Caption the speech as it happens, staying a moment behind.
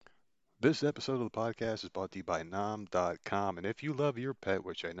This episode of the podcast is brought to you by Nom.com. And if you love your pet,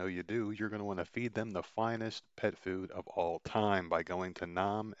 which I know you do, you're going to want to feed them the finest pet food of all time by going to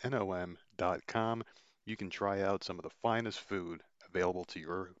nom.com. You can try out some of the finest food available to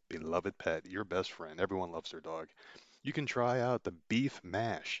your beloved pet, your best friend. Everyone loves their dog. You can try out the beef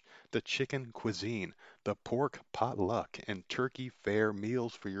mash, the chicken cuisine, the pork potluck, and turkey fair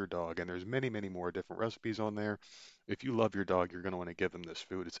meals for your dog. And there's many, many more different recipes on there. If you love your dog, you're going to want to give them this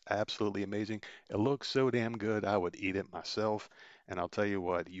food. It's absolutely amazing. It looks so damn good, I would eat it myself. And I'll tell you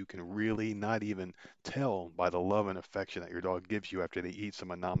what, you can really not even tell by the love and affection that your dog gives you after they eat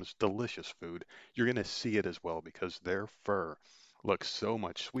some of Nam's delicious food. You're going to see it as well because their fur looks so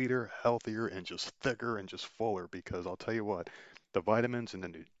much sweeter, healthier, and just thicker and just fuller. Because I'll tell you what, the vitamins and the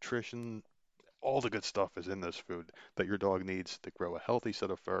nutrition, all the good stuff is in this food that your dog needs to grow a healthy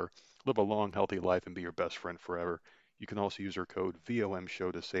set of fur, live a long, healthy life, and be your best friend forever. You can also use our code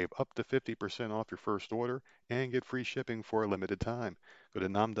VOMSHOW to save up to 50% off your first order and get free shipping for a limited time. Go to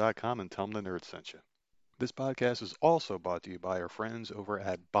nom.com and tell them the nerd sent you. This podcast is also brought to you by our friends over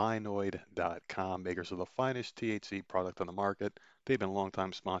at Binoid.com, makers of the finest THC product on the market. They've been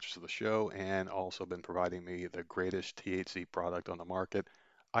longtime sponsors of the show and also been providing me the greatest THC product on the market.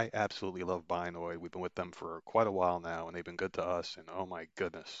 I absolutely love Binoid. We've been with them for quite a while now, and they've been good to us. And oh my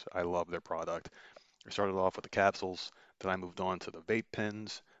goodness, I love their product. I started off with the capsules, then I moved on to the vape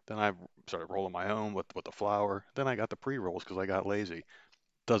pens, then I started rolling my own with the flower, then I got the pre-rolls because I got lazy.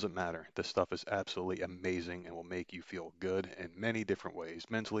 Doesn't matter. This stuff is absolutely amazing and will make you feel good in many different ways,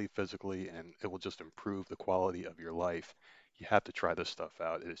 mentally, physically, and it will just improve the quality of your life. You have to try this stuff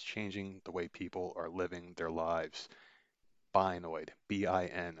out. It is changing the way people are living their lives. Binoid,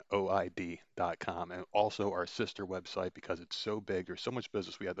 Binoid.com, and also our sister website because it's so big. There's so much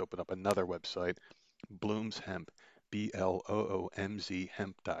business. We had to open up another website, Bloom's Hemp, Bloomz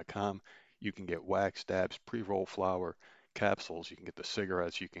hemp.com. You can get wax dabs, pre-roll flower, capsules. You can get the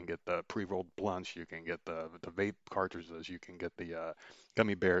cigarettes. You can get the pre-rolled blunts. You can get the vape cartridges. You can get the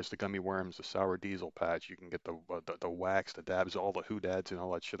gummy bears, the gummy worms, the sour diesel patch. You can get the wax, the dabs, all the hoodads and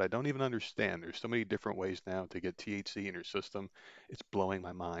all that shit. I don't even understand. There's so many different ways now to get THC in your system. It's blowing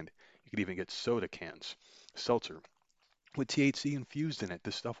my mind. You can even get soda cans, seltzer with THC infused in it.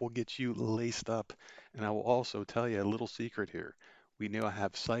 This stuff will get you laced up. And I will also tell you a little secret here. We now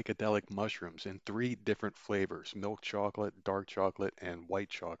have psychedelic mushrooms in three different flavors: milk chocolate, dark chocolate, and white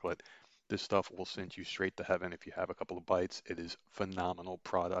chocolate. This stuff will send you straight to heaven if you have a couple of bites. It is phenomenal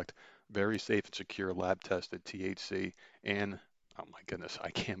product, very safe and secure, lab tested THC, and oh my goodness,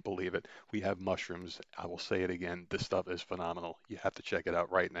 I can't believe it. We have mushrooms. I will say it again. This stuff is phenomenal. You have to check it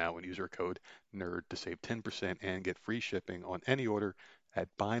out right now and use our code NERD to save 10% and get free shipping on any order at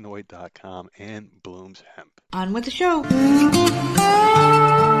binoid.com and Bloom's Hemp. On with the show.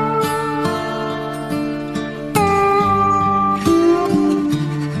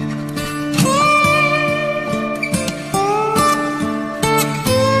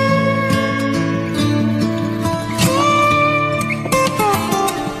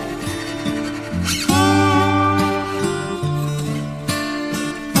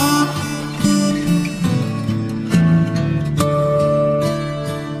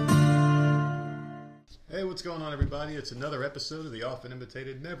 What's going on, everybody? It's another episode of the often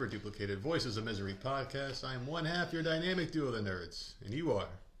imitated, never duplicated Voices of Misery podcast. I am one half your dynamic duo of the nerds, and you are.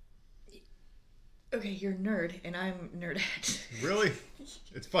 Okay, you're nerd, and I'm nerdette. Really?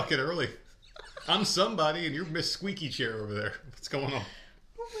 It's fucking early. I'm somebody, and you're Miss Squeaky Chair over there. What's going on?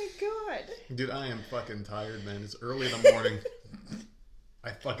 Oh my god. Dude, I am fucking tired, man. It's early in the morning. I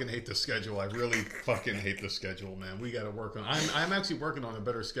fucking hate the schedule. I really fucking hate the schedule, man. We got to work on. I'm actually working on a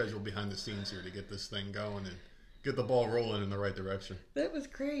better schedule behind the scenes here to get this thing going and get the ball rolling in the right direction. That was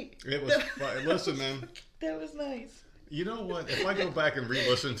great. It was. Listen, man. That was nice. You know what? If I go back and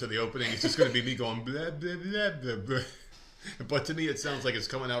re-listen to the opening, it's just going to be me going blah blah blah blah blah. But to me, it sounds like it's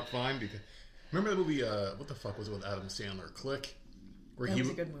coming out fine. Because remember the movie? What the fuck was it with Adam Sandler? Click. That was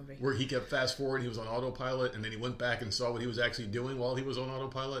a good movie. Where he kept fast forward, he was on autopilot, and then he went back and saw what he was actually doing while he was on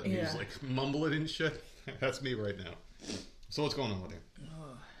autopilot, and he was like mumbling and shit. That's me right now. So what's going on with you?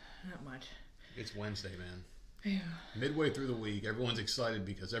 Oh, not much. It's Wednesday, man. Yeah. Midway through the week, everyone's excited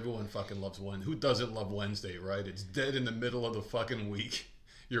because everyone fucking loves Wednesday. Who doesn't love Wednesday, right? It's dead in the middle of the fucking week.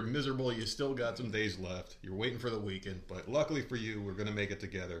 You're miserable. You still got some days left. You're waiting for the weekend, but luckily for you, we're gonna make it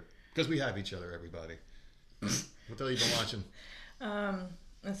together because we have each other. Everybody. What the hell you been watching?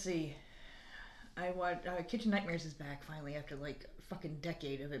 Let's see. I watched Kitchen Nightmares is back finally after like a fucking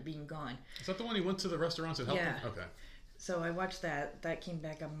decade of it being gone. Is that the one he went to the restaurants and helped them? Okay. So I watched that. That came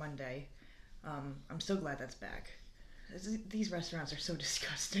back on Monday. I'm so glad that's back. These restaurants are so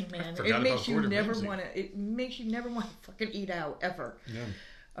disgusting, man. forgot It makes about you Gordon never Ramsay. want to. It makes you never want to fucking eat out ever.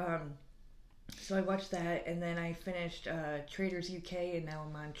 Yeah. So I watched that, and then I finished Traders UK, and now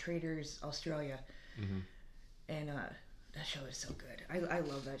I'm on Traders Australia. And that show is so good. I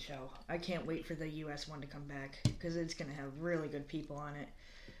love that show. I can't wait for the US one to come back because it's gonna have really good people on it.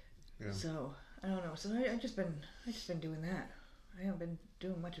 Yeah. So I don't know. So I just been doing that. I haven't been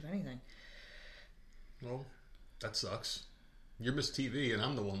doing much of anything. Well, that sucks. You're Miss TV, and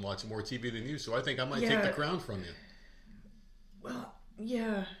I'm the one watching more TV than you, so I think I might Yeah. take the crown from you. Well,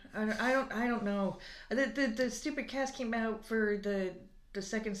 yeah, I don't know. The stupid cast came out for the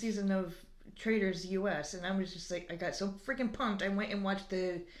second season of Traders US, and I was just like, I got so freaking pumped. I went and watched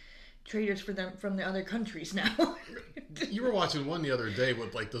the traders for them from the other countries now. You were watching one the other day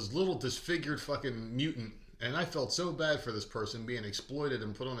with like this little disfigured fucking mutant, and I felt so bad for this person being exploited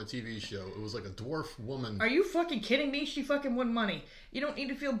and put on a TV show. It was like a dwarf woman. Are you fucking kidding me? She fucking won money. You don't need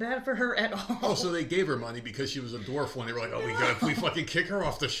to feel bad for her at all. Oh, so they gave her money because she was a dwarf one. They were like, oh, we fucking kick her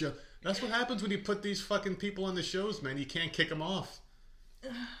off the show. That's what happens when you put these fucking people on the shows, man. You can't kick them off.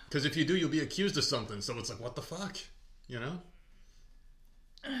 Because if you do, you'll be accused of something. So it's like, what the fuck? You know?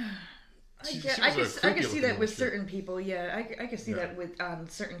 I can see that with certain people. Yeah, I can see that with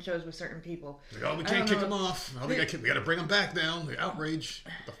certain shows with certain people. Like, oh, we can't kick them off. Oh, we got to bring them back now. The outrage.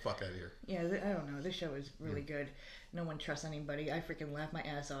 Get the fuck out of here. Yeah, I don't know. This show is really good. No one trusts anybody. I freaking laugh my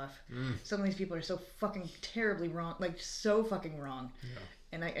ass off. Some of these people are so fucking terribly wrong. Like, so fucking wrong. Yeah.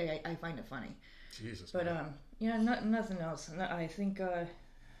 And I find it funny. Jesus. But, man. yeah, nothing else. I think,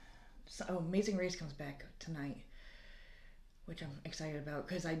 Amazing Race comes back tonight. Which I'm excited about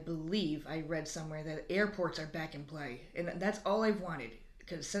because I believe I read somewhere that airports are back in play, and that's all I've wanted.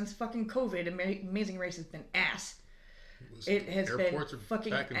 Because since fucking COVID, Amazing Race has been ass. It has been Airports are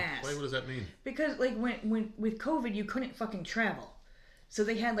fucking back in ass. play? What does that mean? Because like when with COVID, you couldn't fucking travel, so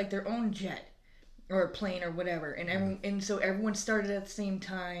they had like their own jet or plane or whatever, and and so everyone started at the same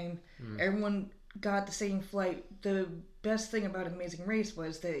time. Everyone got the same flight. The best thing about Amazing Race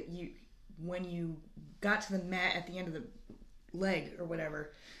was that when you got to the mat at the end of the leg or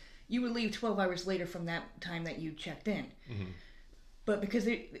whatever, you would leave 12 hours later from that time that you checked in. But because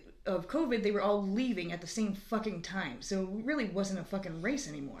of COVID, they were all leaving at the same fucking time, so it really wasn't a fucking race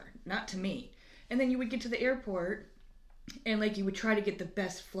anymore, not to me. And then you would get to the airport and like you would try to get the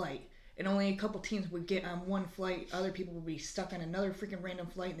best flight, and only a couple teams would get on one flight. Other people would be stuck on another freaking random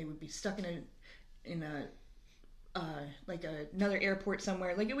flight, and they would be stuck in another airport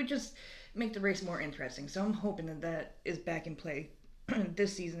somewhere. Like, it would just make the race more interesting. So I'm hoping that is back in play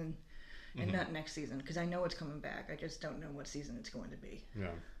this season and not next season, because I know it's coming back. I just don't know what season it's going to be. Yeah.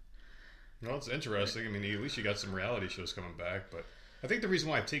 Well, it's interesting. I mean, at least you got some reality shows coming back. But I think the reason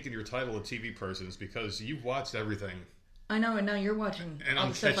why I've taken your title of TV person is because you've watched everything. I know, and now you're watching. And all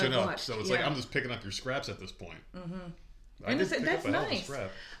I'm the stuff catching I've up. watched. So it's like I'm just picking up your scraps at this point. And that's nice.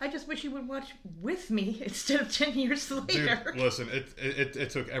 I just wish you would watch with me instead of 10 years later. Dude, listen, it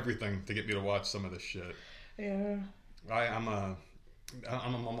took everything to get me to watch some of this shit. Yeah. I'm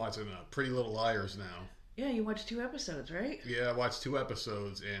watching Pretty Little Liars now. Yeah, you watched 2 episodes, right? Yeah, I watched 2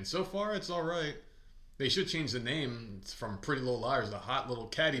 episodes, and so far it's all right. They should change the name from Pretty Little Liars to Hot Little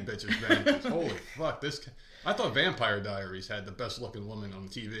Catty Bitches, man. 'Cause holy fuck, I thought Vampire Diaries had the best looking woman on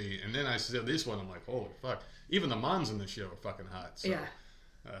TV, and then I saw this one, I'm like, holy fuck. Even the moms in the show are fucking hot. So, Yeah.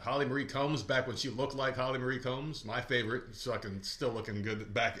 Holly Marie Combs, back when she looked like Holly Marie Combs, my favorite, still looking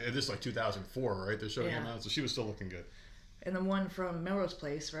good. Back, this is like 2004, right? The show came out, so she was still looking good. And the one from Melrose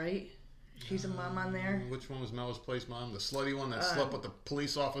Place, right? She's a mom on there. Which one was Melrose Place mom? The slutty one that slept with the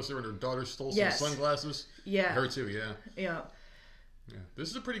police officer and her daughter stole Yes. some sunglasses? Yeah. Her too, yeah. Yeah. Yeah, this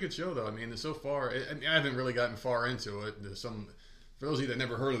is a pretty good show, though. I mean, so far, I haven't really gotten far into it. For those of you that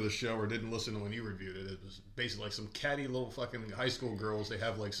never heard of the show or didn't listen to when you reviewed it, it was basically like some catty little fucking high school girls. They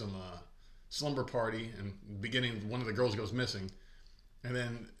have like some slumber party, and beginning one of the girls goes missing, and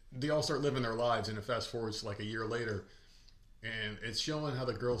then they all start living their lives. And it fast forwards to like a year later, and it's showing how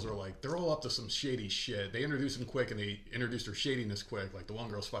the girls are like, they're all up to some shady shit. They introduce them quick, and they introduced their shadiness quick. Like the one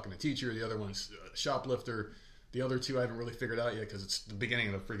girl's fucking a teacher, the other one's a shoplifter. The other 2 I haven't really figured out yet because it's the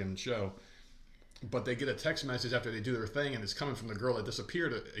beginning of the freaking show. But they get a text message after they do their thing, and it's coming from the girl that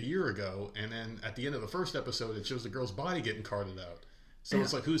disappeared a year ago. And then at the end of the first episode, it shows the girl's body getting carted out. So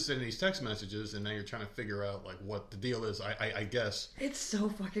it's like, who's sending these text messages? And now you're trying to figure out like what the deal is. I guess It's so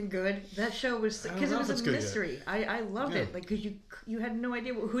fucking good. That show was because it was a mystery. I loved it. Like, because you had no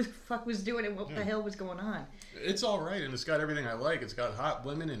idea who the fuck was doing it, what the hell was going on. it's all right, and it's got everything I like. It's got hot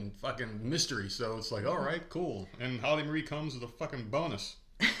women and fucking mystery. So it's like, all right, cool. And Holly Marie Combs with a fucking bonus.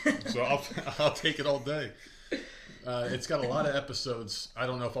 So I'll take it all day. It's got a lot of episodes. I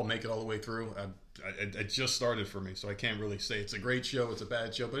don't know if I'll make it all the way through. It just started for me, so I can't really say it's a great show, it's a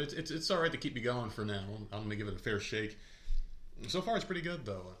bad show, but it's all right to keep me going for now. I'm gonna give it a fair shake. So far, it's pretty good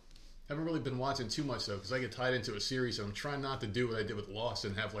though. Haven't really been watching too much though, because I get tied into a series, and I'm trying not to do what I did with Lost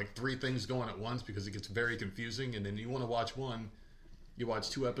and have like 3 things going at once, because it gets very confusing. And then you want to watch one, you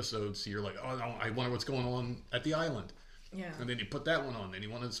watch 2 episodes, so you're like, oh no, I wonder what's going on at the island. Yeah. And then you put that one on, then you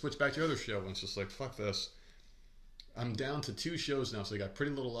want to switch back to your other show, and it's just like, fuck this. I'm down to 2 shows now, so I got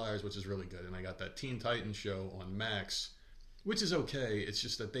Pretty Little Liars, which is really good, and I got that Teen Titans show on Max, which is okay. It's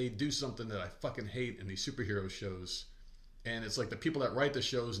just that they do something that I fucking hate in these superhero shows, and it's like the people that write the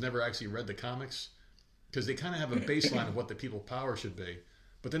shows never actually read the comics, because they kind of have a baseline of what the people's power should be,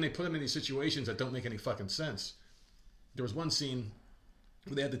 but then they put them in these situations that don't make any fucking sense. There was one scene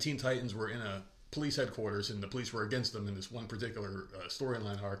where they had the Teen Titans were in a police headquarters, and the police were against them in this one particular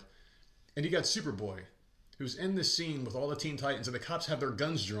storyline arc, and you got Superboy, who's in this scene with all the Teen Titans, and the cops have their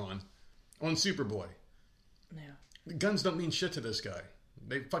guns drawn on Superboy. Yeah. The guns don't mean shit to this guy.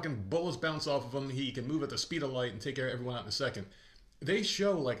 They fucking bullets bounce off of him. He can move at the speed of light and take care of everyone out in a second. They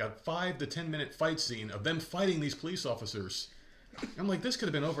show like a 5 to 10 minute fight scene of them fighting these police officers. I'm like, this could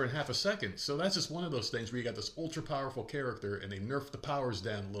have been over in half a second. So that's just one of those things where you got this ultra powerful character, and they nerf the powers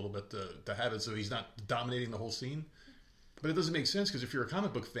down a little bit to have it so he's not dominating the whole scene. But it doesn't make sense, because if you're a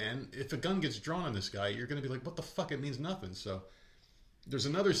comic book fan, if a gun gets drawn on this guy, you're going to be like, what the fuck? It means nothing. So there's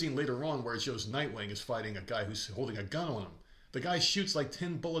another scene later on where it shows Nightwing is fighting a guy who's holding a gun on him. The guy shoots like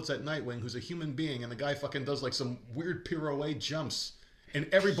 10 bullets at Nightwing, who's a human being, and the guy fucking does like some weird pirouette jumps, and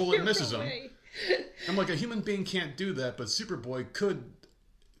every bullet misses him. I'm like, a human being can't do that, but Superboy could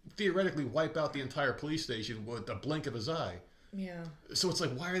theoretically wipe out the entire police station with a blink of his eye. Yeah. So it's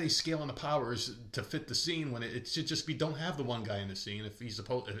like, why are they scaling the powers to fit the scene when it should just be, don't have the one guy in the scene if he's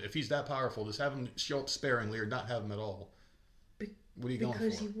that powerful, just have him show up sparingly or not have him at all. What are you going for?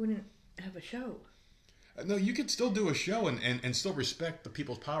 Because you wouldn't have a show. No, you could still do a show and still respect the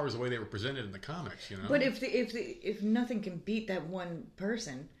people's powers the way they were presented in the comics, you know. But if nothing can beat that one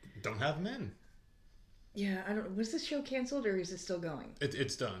person, don't have them in. Yeah, I don't. Was this show canceled or is it still going?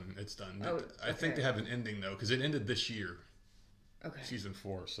 It's done. It's done. Oh, I think okay. they have an ending though, because it ended this year. Okay. Season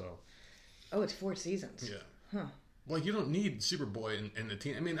 4. So. Oh, it's 4 seasons. Yeah. Huh. Well, you don't need Superboy in the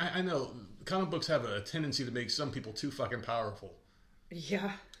team. I mean, I know comic books have a tendency to make some people too fucking powerful.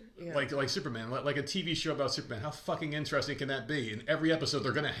 Yeah. Like Superman, like a TV show about Superman. How fucking interesting can that be? In every episode,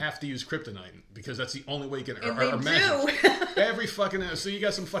 they're going to have to use kryptonite because that's the only way you can. And or they magic. do. Every fucking so you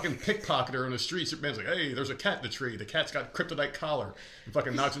got some fucking pickpocketer on the street. Superman's like, hey, there's a cat in the tree. The cat's got kryptonite collar. And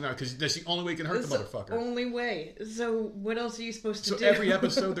fucking knocks him out because that's the only way you can hurt That's the motherfucker. the only way. So what else are you supposed to do? So every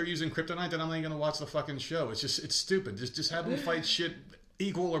episode they're using kryptonite, then I'm not even going to watch the fucking show. It's stupid. Just have them fight shit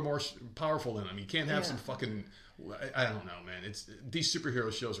equal or more powerful than them. You can't have some fucking. I don't know, man. These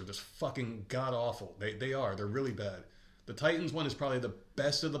superhero shows are just fucking god awful. They are. They're really bad. The Titans one is probably the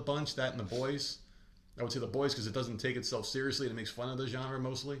best of the bunch. That and The Boys. I would say The Boys because it doesn't take itself seriously and it makes fun of the genre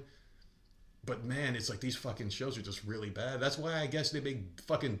mostly. But man, it's like these fucking shows are just really bad. That's why I guess they make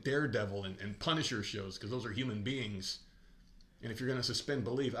fucking Daredevil and Punisher shows, because those are human beings. And if you're gonna suspend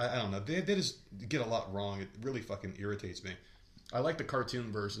belief, I don't know. They just get a lot wrong. It really fucking irritates me. I like the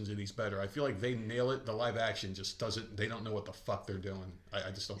cartoon versions of these better. I feel like they nail it. The live action just doesn't. They don't know what the fuck they're doing. I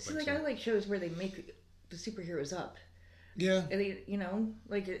just don't think so. I like shows where they make the superheroes up. Yeah. And they,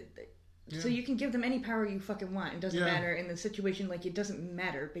 so you can give them any power you fucking want. It doesn't matter in the situation. Like, it doesn't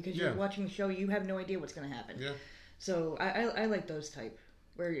matter because you're watching the show. You have no idea what's going to happen. Yeah. So I like those type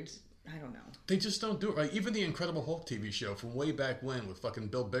where it's, I don't know. They just don't do it right. Even the Incredible Hulk TV show from way back when with fucking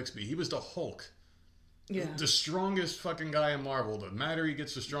Bill Bixby. He was the Hulk. Yeah. The strongest fucking guy in Marvel. The madder he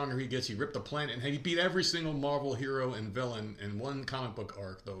gets, the stronger he gets. He ripped the planet, and he beat every single Marvel hero and villain in one comic book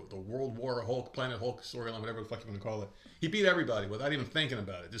arc. The World War Hulk, Planet Hulk storyline, whatever the fuck you want to call it. He beat everybody without even thinking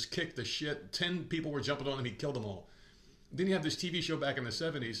about it. Just kicked the shit. 10 people were jumping on him. He killed them all. Then you have this TV show back in the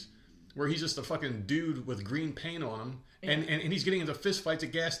 70s where he's just a fucking dude with green paint on him, and he's getting into fist fights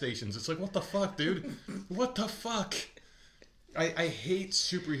at gas stations. It's like, what the fuck, dude? What the fuck? I hate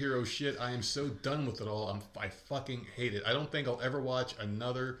superhero shit. I am so done with it all. I fucking hate it. I don't think I'll ever watch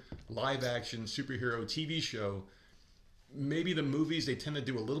another live-action superhero TV show. Maybe the movies, they tend to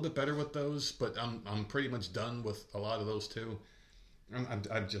do a little bit better with those, but I'm pretty much done with a lot of those too.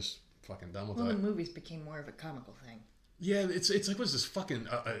 I'm just fucking done with that. Well, the movies became more of a comical thing. Yeah, it's like, what is this, fucking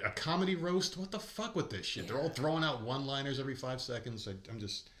a comedy roast? What the fuck with this shit? Yeah. They're all throwing out one-liners every 5 seconds. I'm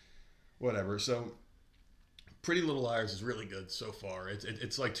just, whatever. So, Pretty Little Liars is really good so far.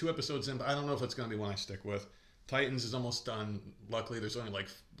 It's like 2 episodes in, but I don't know if it's going to be one I stick with. Titans is almost done. Luckily, there's only like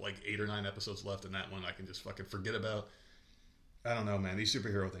 8 or 9 episodes left in that one. I can just fucking forget about. I don't know, man. These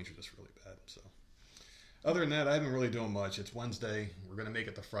superhero things are just really bad. So, other than that, I haven't really doing much. It's Wednesday. We're gonna make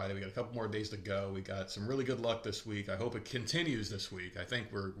it to Friday. We got a couple more days to go. We got some really good luck this week. I hope it continues this week. I think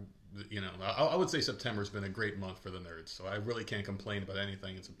we're, I would say September's been a great month for the nerds. So I really can't complain about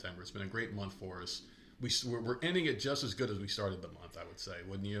anything in September. It's been a great month for us. We're ending it just as good as we started the month. I would say,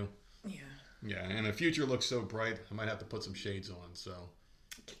 wouldn't you? Yeah. Yeah, and the future looks so bright. I might have to put some shades on. So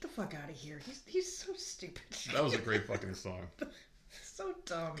Get the fuck out of here. He's so stupid. that was a great fucking song. So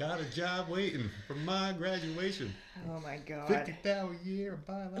dumb. Got a job waiting for my graduation. Oh my god. 50,000 a year.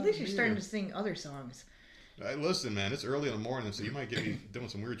 At least you're starting to sing other songs. Listen, man, it's early in the morning, so you might get me doing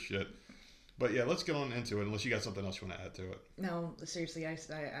some weird shit. But yeah, let's get on into it. Unless you got something else you want to add to it. No, seriously, I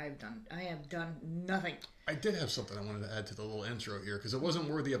have done nothing. I did have something I wanted to add to the little intro here because it wasn't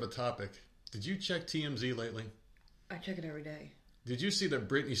worthy of a topic. Did you check TMZ lately? I check it every day. Did you see the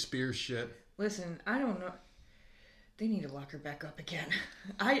Britney Spears shit? Listen, I don't know. They need to lock her back up again.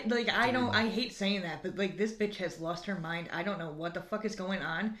 I hate saying that, but like this bitch has lost her mind. I don't know what the fuck is going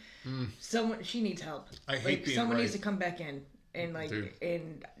on. She needs help. I hate being someone right. needs to come back in and Dude.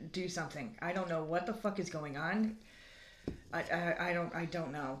 and do something. I don't know what the fuck is going on. I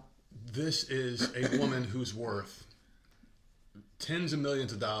don't know. This is a woman who's worth tens of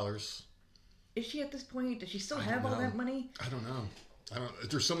millions of dollars. Is she at this point? Does she still I have don't all know. that money? I don't know.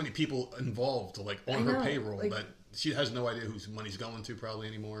 There's so many people involved, like on I her know, payroll, like- that she has no idea whose money's going to probably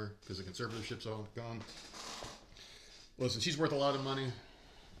anymore because the conservatorship's all gone. Listen, she's worth a lot of money.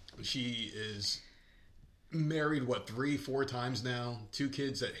 She is married, 3-4 times now. 2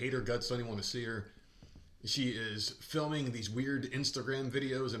 kids that hate her guts, don't even want to see her. She is filming these weird Instagram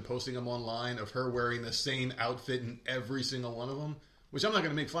videos and posting them online of her wearing the same outfit in every single one of them. Which I'm not going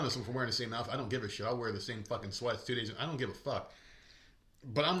to make fun of someone for wearing the same outfit. I don't give a shit. I'll wear the same fucking sweats 2 days. I don't give a fuck.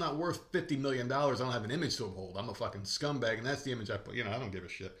 But I'm not worth $50 million. I don't have an image to uphold. I'm a fucking scumbag, and that's the image I put. I don't give a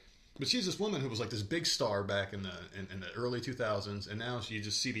shit. But she's this woman who was like this big star back in the early 2000s, and now you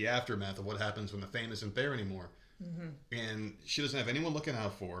just see the aftermath of what happens when the fame isn't there anymore. Mm-hmm. And she doesn't have anyone looking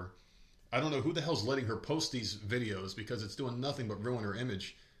out for her. I don't know who the hell's letting her post these videos because it's doing nothing but ruin her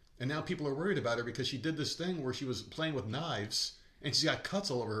image. And now people are worried about her because she did this thing where she was playing with knives. And she's got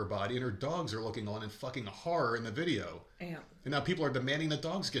cuts all over her body, and her dogs are looking on in fucking horror in the video. Yeah. And now people are demanding the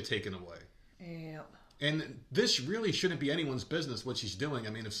dogs get taken away. Yeah. And this really shouldn't be anyone's business what she's doing.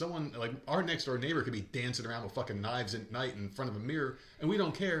 I mean, if someone, like our next door neighbor could be dancing around with fucking knives at night in front of a mirror, and we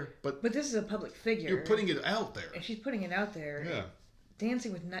don't care, but But this is a public figure. you're putting it out there. And she's putting it out there. Yeah.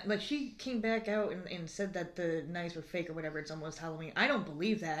 Dancing with knives. Like, she came back out and said that the knives were fake or whatever. It's almost Halloween. I don't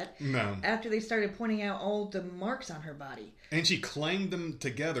believe that. No. After they started pointing out all the marks on her body. And she clanged them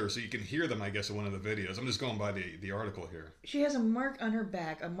together so you can hear them, I guess, in one of the videos. I'm just going by the article here. She has a mark on her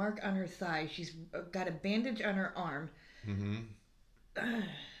back, a mark on her thigh. She's got a bandage on her arm.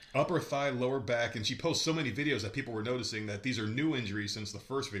 Upper thigh, lower back, and she posts so many videos that people were noticing that these are new injuries since the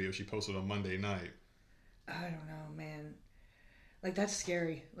first video she posted on Monday night. I don't know, man. Like, that's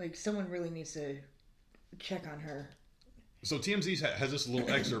scary. Like, someone really needs to check on her. So TMZ has this little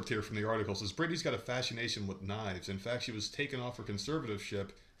excerpt here from the article. It says, Britney's got a fascination with knives. In fact, she was taken off her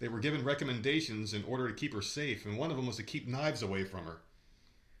conservatorship. They were given recommendations in order to keep her safe, and one of them was to keep knives away from her.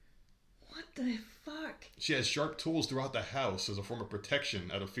 What the fuck? She has sharp tools throughout the house as a form of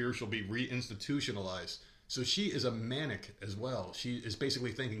protection out of fear she'll be reinstitutionalized. So she is a manic as well. She is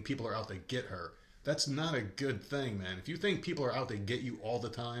basically thinking people are out to get her. That's not a good thing, man. If you think people are out to get you all the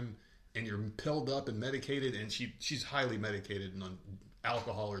time and you're pilled up and medicated, and she's highly medicated and on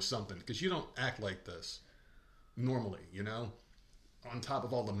alcohol or something, because you don't act like this normally, On top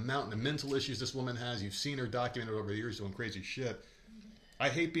of all the mountain of mental issues this woman has, you've seen her documented over the years doing crazy shit. I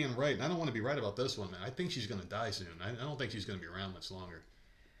hate being right, and I don't want to be right about this one, man. I think she's going to die soon. I don't think she's going to be around much longer.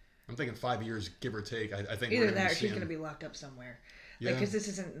 I'm thinking 5 years, give or take. I think either we're that or be she's going to be locked up somewhere. Yeah. Because this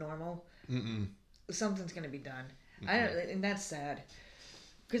isn't normal. Something's going to be done. And that's sad.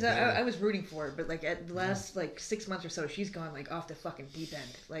 Because I was rooting for her, but like at the last 6 months or so, she's gone like off the fucking deep end,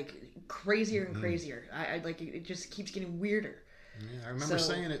 like crazier and crazier. I like it just keeps getting weirder. Yeah, I remember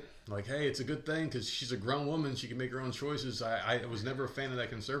saying it like, "Hey, it's a good thing because she's a grown woman; she can make her own choices." I was never a fan of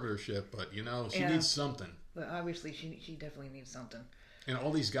that conservatorship, but she needs something. But obviously, she definitely needs something. And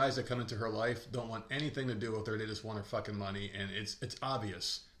all these guys that come into her life don't want anything to do with her. They just want her fucking money, and it's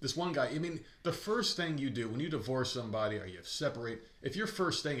obvious. This one guy, I mean, the first thing you do when you divorce somebody or you separate, if your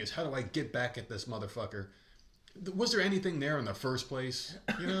first thing is, how do I get back at this motherfucker? Was there anything there in the first place?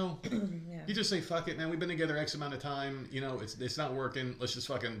 You know, Yeah. you just say, "Fuck it, man. We've been together X amount of time. You know, it's not working. Let's just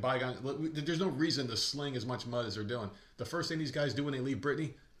fucking bygone." There's no reason to sling as much mud as they're doing. The first thing these guys do when they leave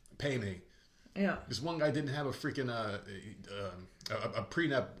Britney, pay me. Yeah. This one guy didn't have a freaking a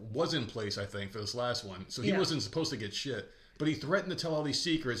prenup was in place, I think, for this last one, so he wasn't supposed to get shit. But he threatened to tell all these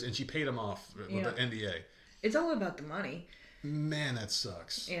secrets, and she paid him off with the NDA. It's all about the money. Man, that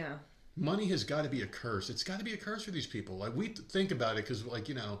sucks. Yeah. Money has got to be a curse. It's got to be a curse for these people. Like, we think about it because, like,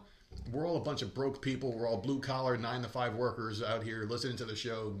 you know, we're all a bunch of broke people. We're all blue collar 9-to-5 workers out here listening to the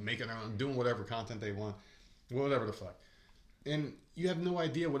show, making their own, doing whatever content they want, whatever the fuck. And you have no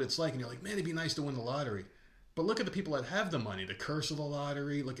idea what it's like, and you're like, man, it'd be nice to win the lottery. But look at the people that have the money, the curse of the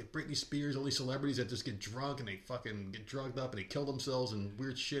lottery. Look at Britney Spears, all these celebrities that just get drunk and they fucking get drugged up and they kill themselves and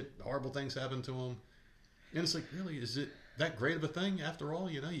weird shit, horrible things happen to them. And it's like, really, is it that great of a thing after all?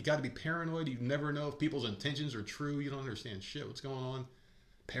 You know, you got to be paranoid. You never know if people's intentions are true. You don't understand shit. What's going on?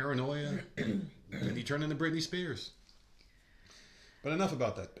 Paranoia. And you turn into Britney Spears. But enough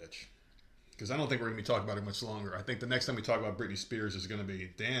about that bitch. Because I don't think we're going to be talking about her much longer. I think the next time we talk about Britney Spears is going to be,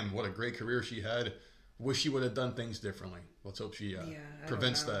 damn, what a great career she had. Wish she would have done things differently. Let's hope she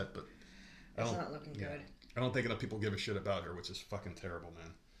prevents that. But it's not looking good. I don't think enough people give a shit about her, which is fucking terrible,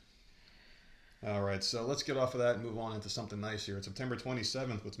 man. All right, so let's get off of that and move on into something nice here. It's September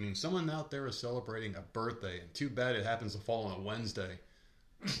 27th, which means someone out there is celebrating a birthday. And too bad it happens to fall on a Wednesday.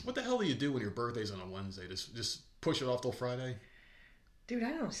 What the hell do you do when your birthday's on a Wednesday? Just push it off till Friday? Dude,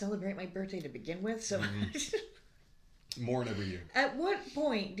 I don't celebrate my birthday to begin with, so... More than every year. At what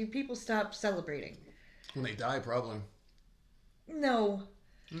point do people stop celebrating? When they die, probably. No.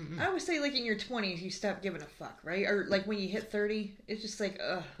 I would say, like, in your 20s, you stop giving a fuck, right? Or, like, when you hit 30, it's just like,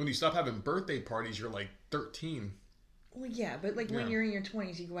 ugh. When you stop having birthday parties, you're, like, 13. Well, yeah, but, like, when you're in your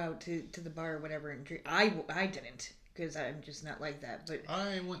 20s, you go out to the bar or whatever and drink. I didn't, because I'm just not like that.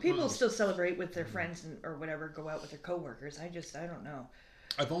 But people still celebrate with their friends or whatever, go out with their coworkers. I don't know.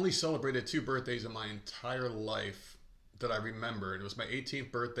 I've only celebrated 2 birthdays in my entire life that I remember. It was my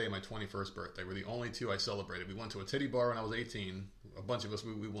 18th birthday and my 21st birthday were the only 2 I celebrated. We went to a titty bar when I was 18. A bunch of us,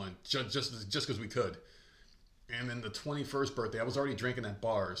 we went just because we could. And then the 21st birthday, I was already drinking at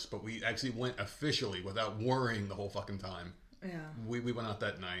bars, but we actually went officially without worrying the whole fucking time. Yeah. We went out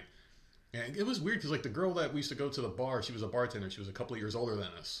that night. And it was weird because, like, the girl that we used to go to the bar, she was a bartender. She was a couple of years older than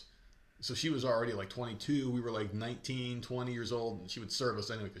us. So she was already like 22. We were like 19, 20 years old. And she would serve us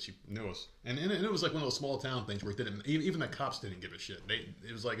anyway because she knew us. And it was like one of those small town things where it didn't, even the cops didn't give a shit.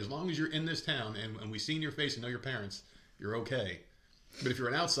 It was like, as long as you're in this town and we seen your face and know your parents, you're okay. But if you're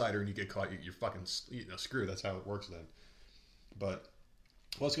an outsider and you get caught, you're fucking screwed. That's how it works then. But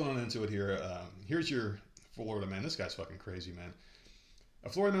let's go on into it here. Here's your Florida man. This guy's fucking crazy, man. A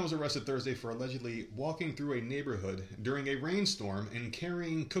Florida man was arrested Thursday for allegedly walking through a neighborhood during a rainstorm and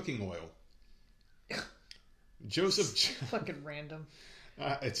carrying cooking oil. Joseph... Fucking random.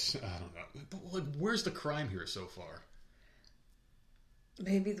 I don't know. But, like, where's the crime here so far?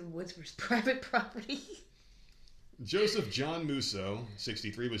 Maybe the woods were private property. Joseph John Musso,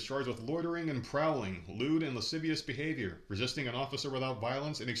 63, was charged with loitering and prowling, lewd and lascivious behavior, resisting an officer without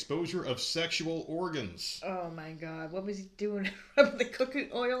violence, and exposure of sexual organs. Oh my god, what was he doing? Rubbing the cooking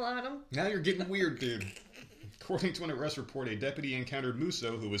oil on him? Now you're getting weird, dude. According to an arrest report, a deputy encountered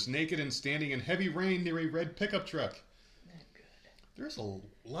Musso, who was naked and standing in heavy rain near a red pickup truck. Not good. There's a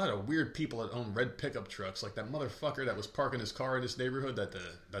lot of weird people that own red pickup trucks, like that motherfucker that was parking his car in this neighborhood that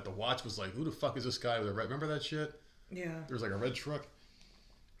the watch was like, who the fuck is this guy with a red... Remember that shit? Yeah. There was like a red truck.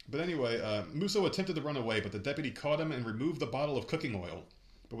 But anyway, Musso attempted to run away, but the deputy caught him and removed the bottle of cooking oil.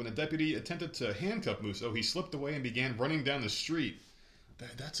 But when the deputy attempted to handcuff Musso, he slipped away and began running down the street.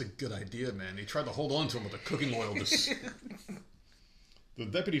 That's a good idea, man. He tried to hold on to him with the cooking oil. The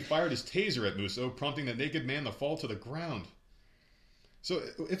deputy fired his taser at Musso, prompting the naked man to fall to the ground. So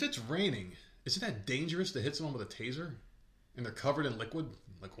if it's raining, isn't that dangerous to hit someone with a taser? And they're covered in liquid,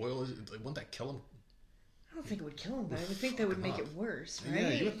 like oil? Wouldn't that kill them? I don't think it would kill him, but I would think that would make it worse, right? Yeah,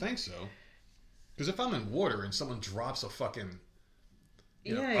 you would think so. Because if I'm in water and someone drops a fucking,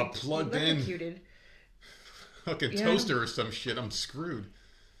 a plugged-in fucking toaster or some shit, I'm screwed.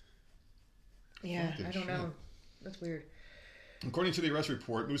 Yeah, I don't know. That's weird. According to the arrest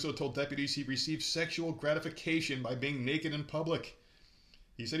report, Musso told deputies he received sexual gratification by being naked in public.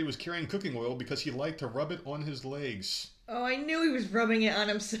 He said he was carrying cooking oil because he liked to rub it on his legs. Oh, I knew he was rubbing it on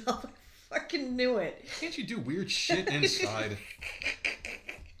himself. Fucking knew it. Can't you do weird shit inside?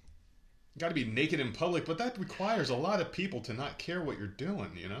 You gotta be naked in public, but that requires a lot of people to not care what you're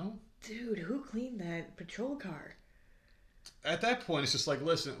doing, you know? Dude, who cleaned that patrol car? at that point, it's just like,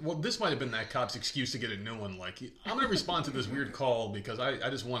 listen, well, this might have been that cop's excuse to get a new one. Like, I'm going to respond to this weird call because I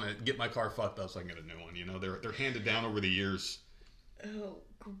just want to get my car fucked up so I can get a new one. You know, they're handed down over the years. Oh,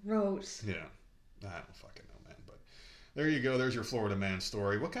 gross. Yeah. I don't fucking know, man. But there you go. There's your Florida man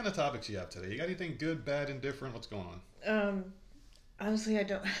story. What kind of topics you have today? You got anything good, bad, indifferent? What's going on? Honestly, I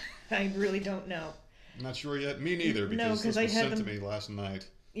don't. I really don't know. I'm not sure yet. Me neither, No, because 'cause this I was had sent to them- me last night.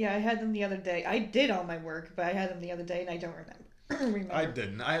 Yeah, I had them the other day. I did all my work, but I had them the other day, and I don't remember. I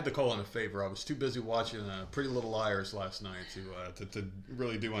didn't. I had to call in a favor. I was too busy watching Pretty Little Liars last night to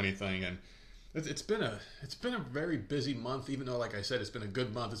really do anything. And it's been a very busy month. Even though, like I said, it's been a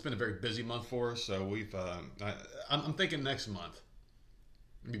good month. It's been a very busy month for us. So I'm thinking next month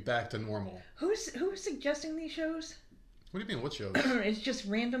we'll be back to normal. Who's suggesting these shows? What do you mean? What shows? It's just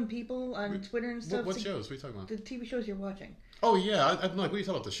random people on Twitter and stuff. What shows? What are you talking about? The TV shows you're watching. Oh yeah, I'm like, what are you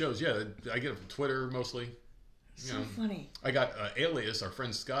talking about? The shows? Yeah, I get it from Twitter mostly. So funny. I got Alias. Our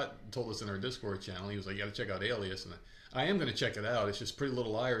friend Scott told us in our Discord channel. He was like, "You got to check out Alias," and I am going to check it out. It's just Pretty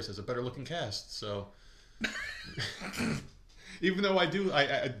Little Liars has a better looking cast. So, even though I do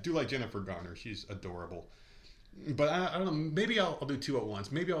like Jennifer Garner, she's adorable. But I don't know. Maybe I'll do two at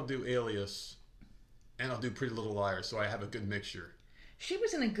once. Maybe I'll do Alias, and I'll do Pretty Little Liars, so I have a good mixture. She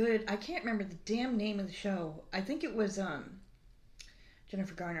was in a good. I can't remember the damn name of the show. I think it was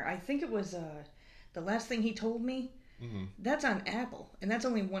Jennifer Garner. I think it was The Last Thing He Told Me. Mm-hmm. That's on Apple, and that's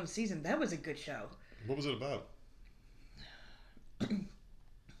only one season. That was a good show. What was it about? I'm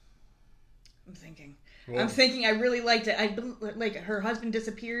thinking. Well, I really liked it. Like her husband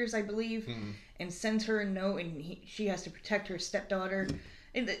disappears, I believe, and sends her a note, and she has to protect her stepdaughter.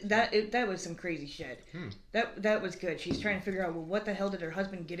 And that was some crazy shit. That was good. She's trying to figure out, well, what the hell did her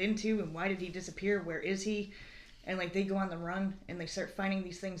husband get into, and why did he disappear? Where is he? And like they go on the run, and they start finding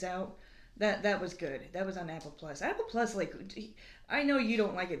these things out. That was good. That was on Apple Plus. Apple Plus, like, I know you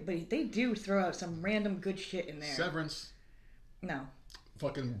don't like it, but they do throw out some random good shit in there. Severance. No.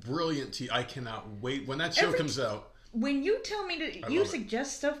 Fucking brilliant. I cannot wait when that show comes out. When you tell me I you love it.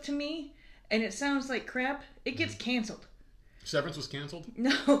 suggest stuff to me, and it sounds like crap, it gets canceled. Severance was canceled?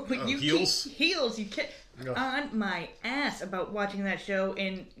 No, but you Heels? Heels. You kept No. on my ass about watching that show,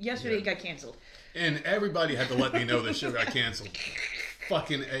 and yesterday it got canceled. And everybody had to let me know the show got canceled.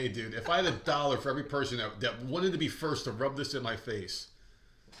 Fucking A, dude. If I had $1 for every person that wanted to be first to rub this in my face.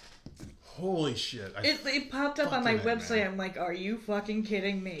 Holy shit. It popped up on my Fucking A, website. man. I'm like, are you fucking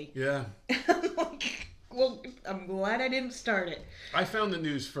kidding me? Yeah. I'm like, well, I'm glad I didn't start it. I found the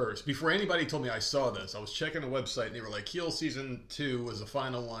news first. Before anybody told me I saw this, I was checking the website and they were like, Heel Season 2 was the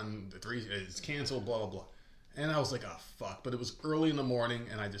final one. The 3 is canceled, blah, blah, blah. And I was like, oh, fuck. But it was early in the morning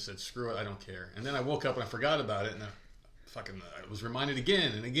and I just said, screw it, I don't care. And then I woke up and I forgot about it and I was reminded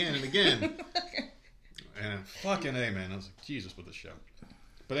again and again and again. And fucking A, man. I was like, Jesus with the show.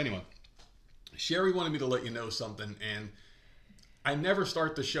 But anyway, Sherry wanted me to let you know something, and I never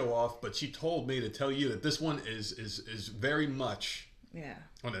start the show off, but she told me to tell you that this one is very much Yeah.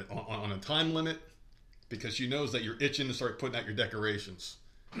 on a time limit because she knows that you're itching to start putting out your decorations.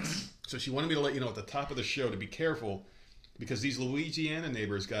 So she wanted me to let you know at the top of the show to be careful because these Louisiana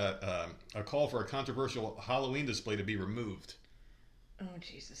neighbors got a call for a controversial Halloween display to be removed. Oh,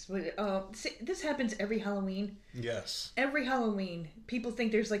 Jesus. See, this happens every Halloween. Yes. Every Halloween, people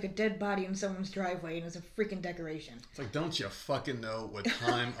think there's like a dead body in someone's driveway and it's a freaking decoration. It's like, don't you fucking know what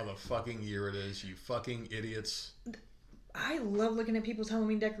time of the fucking year it is, you fucking idiots. I love looking at people's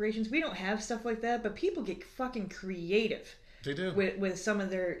Halloween decorations. We don't have stuff like that, but people get fucking creative They do. with some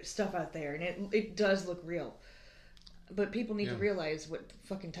of their stuff out there, and it does look real. But people need to realize what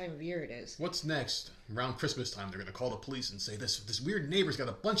fucking time of year it is. What's next? Around Christmas time, they're going to call the police and say, this weird neighbor's got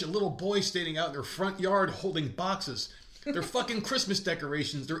a bunch of little boys standing out in their front yard holding boxes. They're fucking Christmas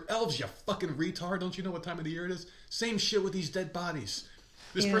decorations. They're elves, you fucking retard. Don't you know what time of the year it is? Same shit with these dead bodies.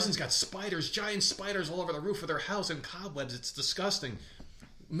 This person's got spiders, giant spiders all over the roof of their house and cobwebs. It's disgusting.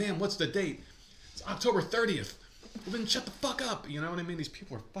 Man, what's the date? It's October 30th. Well, then shut the fuck up. You know what I mean? These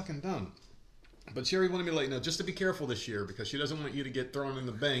people are fucking dumb. But Sherry wanted me to let you know just to be careful this year because she doesn't want you to get thrown in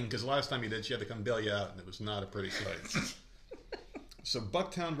the bang because last time you did, she had to come bail you out and it was not a pretty sight. So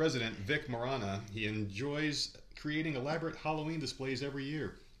Bucktown resident Vic Morana, he enjoys creating elaborate Halloween displays every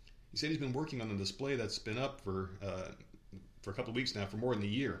year. He said he's been working on a display that's been up for a couple of weeks now for more than a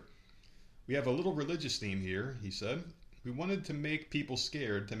year. We have a little religious theme here, he said. We wanted to make people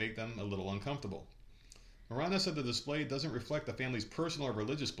scared to make them a little uncomfortable. Morana said the display doesn't reflect the family's personal or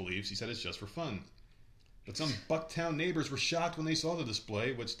religious beliefs. He said it's just for fun. But some Bucktown neighbors were shocked when they saw the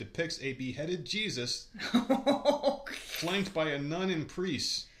display, which depicts a beheaded Jesus flanked by a nun and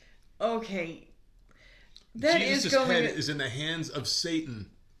priests. Okay. Jesus' head is in the hands of Satan.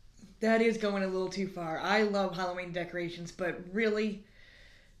 That is going a little too far. I love Halloween decorations, but really?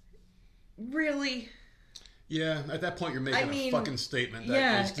 Yeah, at that point you're making a fucking statement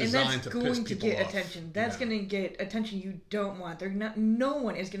that is designed to piss people off. That's going to get attention. That's going to get attention you don't want. No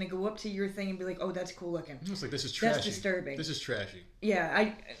one is going to go up to your thing and be like, "Oh, that's cool looking." It's like, this is trashy. That's disturbing. This is trashy. Yeah.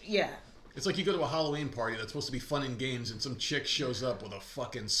 It's like you go to a Halloween party that's supposed to be fun and games, and some chick shows up with a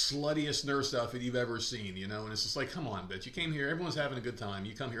fucking sluttiest nurse outfit you've ever seen, you know? And it's just like, come on, bitch. You came here, everyone's having a good time.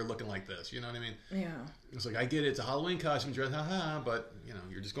 You come here looking like this, you know what I mean? Yeah. It's like, I get it, it's a Halloween costume dress, haha, but, you know,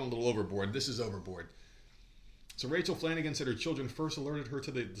 you're just going a little overboard. This is overboard. So Rachel Flanagan said her children first alerted her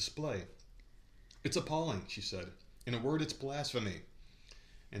to the display. It's appalling, she said. In a word, it's blasphemy.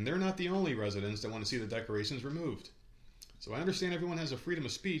 And they're not the only residents that want to see the decorations removed. So I understand everyone has a freedom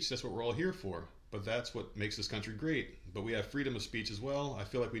of speech. That's what we're all here for. But that's what makes this country great. But we have freedom of speech as well. I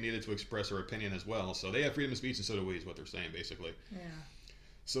feel like we needed to express our opinion as well. So they have freedom of speech, and so do we, is what they're saying, basically. Yeah.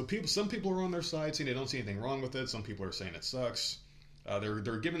 So some people are on their side saying they don't see anything wrong with it. Some people are saying it sucks.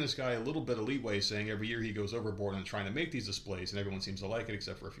 They're giving this guy a little bit of leeway, saying every year he goes overboard on trying to make these displays, and everyone seems to like it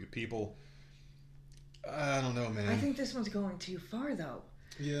except for a few people. I don't know, man. I think this one's going too far, though.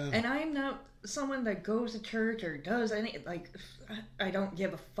 Yeah. And I'm not someone that goes to church or does any, like, I don't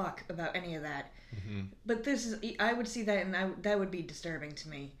give a fuck about any of that. Mm-hmm. But I would see that, and that would be disturbing to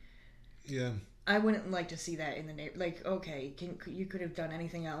me. Yeah. I wouldn't like to see that in the neighborhood. Like, okay, you could have done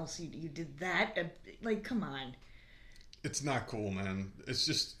anything else. You did that. Like, come on. It's not cool, man. It's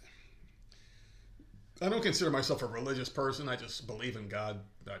just... I don't consider myself a religious person. I just believe in God.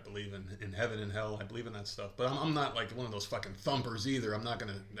 I believe in heaven and hell. I believe in that stuff. But I'm not like one of those fucking thumpers either. I'm not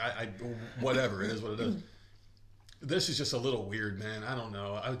going to... Whatever. It is what it is. This is just a little weird, man. I don't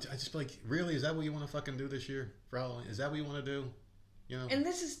know. I just be like, really? Is that what you want to fucking do this year for Halloween? Is that what you want to do? You know? And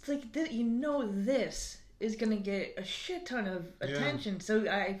this is like... this is going to get a shit ton of attention. Yeah. So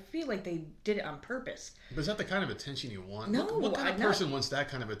I feel like they did it on purpose. But is that the kind of attention you want? No. What kind of person wants that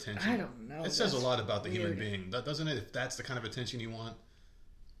kind of attention? I don't know. It says a lot about the human being, doesn't it? If that's the kind of attention you want.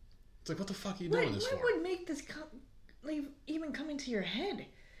 It's like, what the fuck are you doing this for? What would make this even come into your head?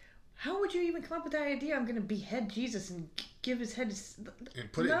 How would you even come up with that idea? I'm going to behead Jesus and give his head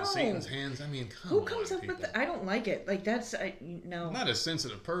and put it in Satan's hands. I mean, who comes up with that? I don't like it. Like that's no. I'm not a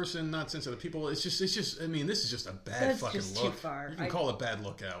sensitive person. Not sensitive people. It's just. I mean, this is just a bad fucking just look. Too far. You can call a bad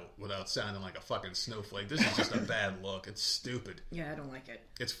look out without sounding like a fucking snowflake. This is just a bad look. It's stupid. Yeah, I don't like it.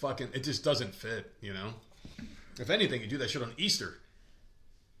 It's fucking. It just doesn't fit. You know. If anything, you do that shit on Easter.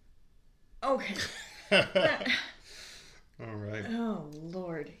 Okay. All right. Oh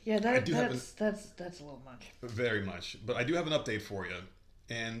Lord, yeah, that's a little much. Very much, but I do have an update for you,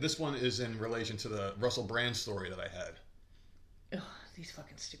 and this one is in relation to the Russell Brand story that I had. Ugh, these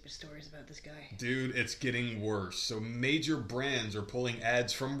fucking stupid stories about this guy. Dude, it's getting worse. So major brands are pulling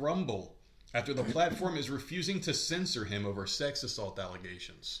ads from Rumble after the platform is refusing to censor him over sex assault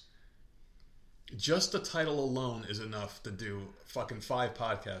allegations. Just the title alone is enough to do fucking 5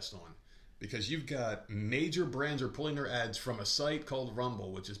 podcasts on. Because you've got major brands are pulling their ads from a site called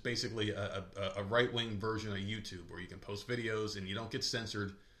Rumble, which is basically a right-wing version of YouTube where you can post videos and you don't get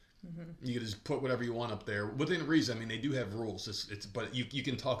censored. Mm-hmm. You can just put whatever you want up there within reason. I mean, they do have rules, but you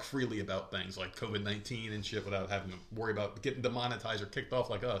can talk freely about things like COVID-19 and shit without having to worry about getting demonetized or kicked off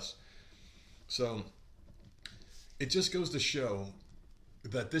like us. So it just goes to show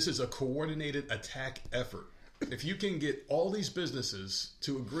that this is a coordinated attack effort. If you can get all these businesses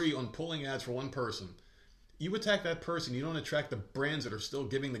to agree on pulling ads for one person, you attack that person, you don't attract the brands that are still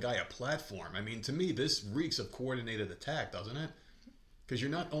giving the guy a platform. I mean, to me, this reeks of coordinated attack, doesn't it? Because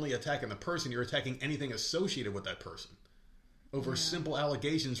you're not only attacking the person, you're attacking anything associated with that person over simple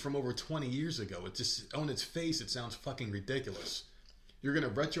allegations from over 20 years ago. It just, on its face, it sounds fucking ridiculous. You're going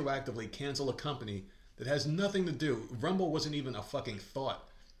to retroactively cancel a company that has nothing to do. Rumble wasn't even a fucking thought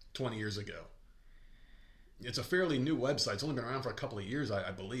 20 years ago. It's a fairly new website. It's only been around for a couple of years, I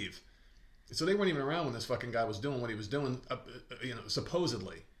believe. So they weren't even around when this fucking guy was doing what he was doing,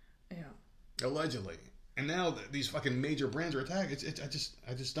 supposedly. Yeah. Allegedly. And now these fucking major brands are attacked. I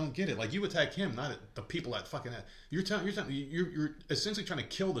just don't get it. Like, you attack him, not the people that fucking... You're essentially trying to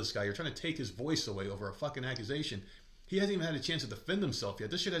kill this guy. You're trying to take his voice away over a fucking accusation. He hasn't even had a chance to defend himself yet.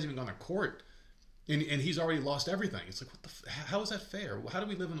 This shit hasn't even gone to court. And he's already lost everything. It's like, how is that fair? How do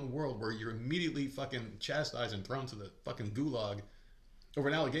we live in a world where you're immediately fucking chastised and thrown to the fucking gulag over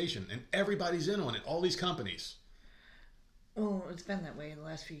an allegation? And everybody's in on it. All these companies. Well, it's been that way in the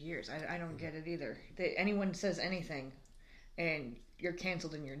last few years. I don't get it either. Anyone says anything, and you're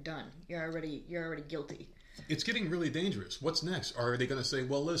canceled and you're done. You're already guilty. It's getting really dangerous. What's next? Are they going to say,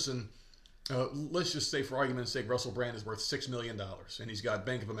 well, listen, Let's just say, for argument's sake, Russell Brand is worth $6 million and he's got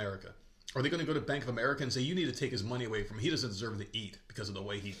Bank of America. Are they going to go to Bank of America and say, you need to take his money away from him? He doesn't deserve to eat because of the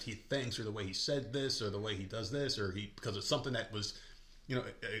way he thinks, or the way he said this, or the way he does this, or because of something that was,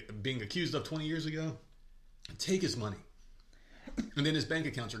 being accused of 20 years ago? Take his money. And then his bank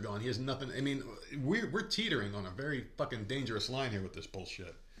accounts are gone. He has nothing. I mean, we're teetering on a very fucking dangerous line here with this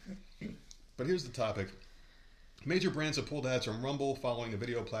bullshit. But here's the topic. Major brands have pulled ads from Rumble following the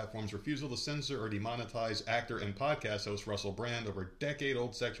video platform's refusal to censor or demonetize actor and podcast host Russell Brand over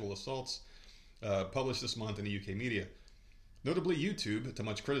decade-old sexual assaults published this month in the UK media. Notably, YouTube, to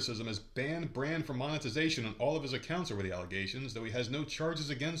much criticism, has banned Brand from monetization on all of his accounts over the allegations, though he has no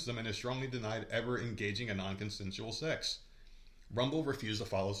charges against them and has strongly denied ever engaging in non-consensual sex. Rumble refused to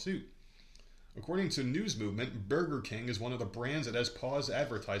follow suit. According to News Movement, Burger King is one of the brands that has paused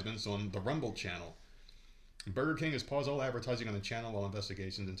advertisements on the Rumble channel. Burger King has paused all advertising on the channel while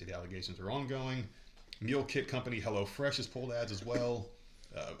investigations into the allegations are ongoing. Meal kit company HelloFresh has pulled ads as well.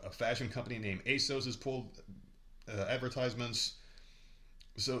 A fashion company named ASOS has pulled advertisements.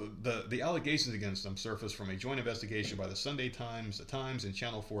 So the allegations against them surfaced from a joint investigation by the Sunday Times, the Times, and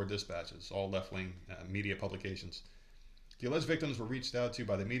Channel 4 dispatches, all left-wing media publications. The alleged victims were reached out to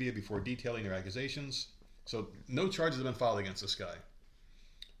by the media before detailing their accusations. So no charges have been filed against this guy.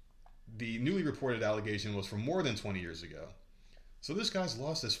 The newly reported allegation was from more than 20 years ago. So this guy's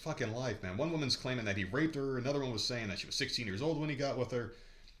lost his fucking life, man. One woman's claiming that he raped her. Another one was saying that she was 16 years old when he got with her.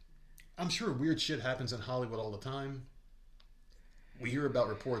 I'm sure weird shit happens in Hollywood all the time. We hear about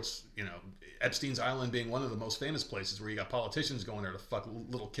reports, Epstein's Island being one of the most famous places where you got politicians going there to fuck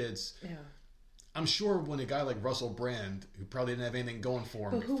little kids. Yeah. I'm sure when a guy like Russell Brand, who probably didn't have anything going for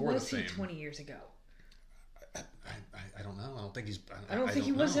him But who before was the he fame, 20 years ago? I don't know. I don't think he's. I don't think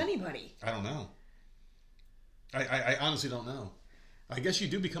he was know. anybody. I don't know. I honestly don't know. I guess you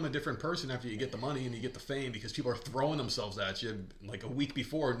do become a different person after you get the money and you get the fame, because people are throwing themselves at you. Like a week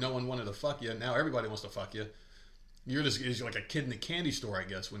before, no one wanted to fuck you. Now everybody wants to fuck you. You're like a kid in the candy store, I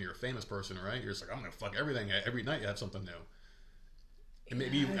guess, when you're a famous person, right? You're just like, I'm going to fuck everything. Every night you have something new. And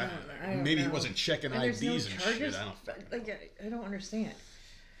maybe maybe he wasn't checking IDs and shit. I don't understand.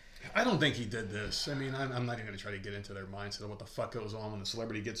 I don't think he did this. I mean, I'm not even going to try to get into their mindset of what the fuck goes on when the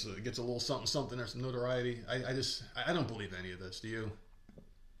celebrity gets a little something or some notoriety. I don't believe any of this. Do you?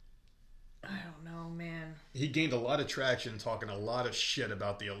 I don't know, man. He gained a lot of traction talking a lot of shit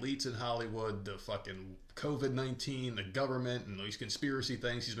about the elites in Hollywood, the fucking COVID-19, the government, and these conspiracy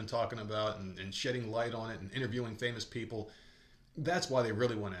things he's been talking about, and shedding light on it and interviewing famous people. That's why they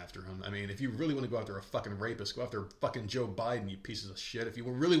really went after him. I mean, if you really want to go after a fucking rapist, go after fucking Joe Biden, you pieces of shit. If you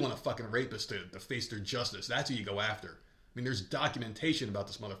really want a fucking rapist to face their justice, that's who you go after. I mean, there's documentation about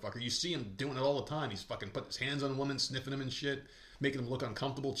this motherfucker. You see him doing it all the time. He's fucking putting his hands on women, sniffing them and shit, making them look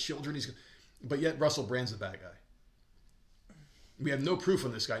uncomfortable. Children, but yet Russell Brand's the bad guy. We have no proof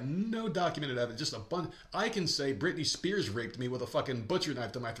on this guy. No documented evidence. Just a bunch. I can say Britney Spears raped me with a fucking butcher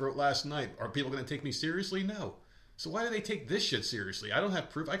knife to my throat last night. Are people going to take me seriously? No. So why do they take this shit seriously? I don't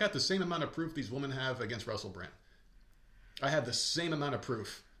have proof. I got the same amount of proof these women have against Russell Brand. I have the same amount of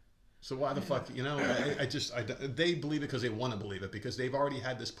proof. So why the fuck, they believe it because they want to believe it, because they've already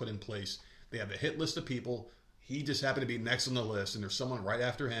had this put in place. They have a hit list of people. He just happened to be next on the list, and there's someone right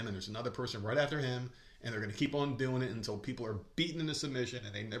after him, and there's another person right after him, and they're going to keep on doing it until people are beaten into submission,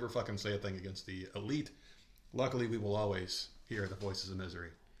 and they never fucking say a thing against the elite. Luckily, we will always hear the voices of misery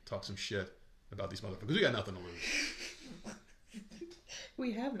talk some shit about these motherfuckers. We got nothing to lose.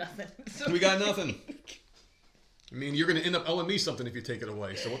 We have nothing. We got nothing. I mean, you're going to end up owing me something if you take it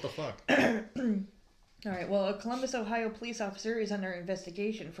away, so what the fuck? All right, well, a Columbus, Ohio police officer is under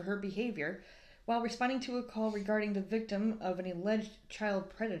investigation for her behavior while responding to a call regarding the victim of an alleged child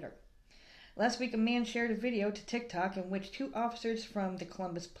predator. Last week, a man shared a video to TikTok in which 2 officers from the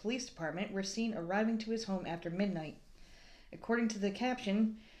Columbus Police Department were seen arriving to his home after midnight. According to the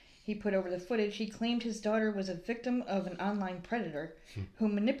caption he put over the footage, he claimed his daughter was a victim of an online predator who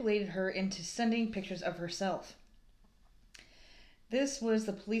manipulated her into sending pictures of herself. This was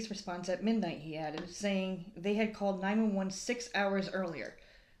the police response at midnight, he added, saying they had called 911 6 hours earlier.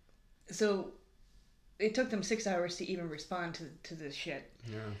 So it took them 6 hours to even respond to this shit.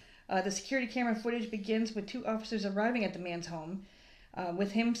 Yeah. The security camera footage begins with 2 officers arriving at the man's home,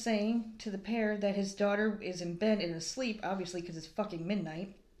 with him saying to the pair that his daughter is in bed and asleep, obviously because it's fucking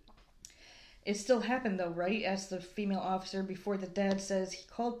midnight. It still happened though, right? Asked the female officer before the dad says he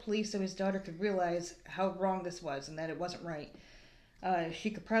called police so his daughter could realize how wrong this was and that it wasn't right. She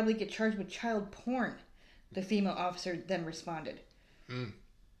could probably get charged with child porn, the female officer then responded.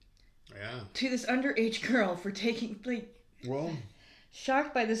 Yeah. To this underage girl for taking, Well,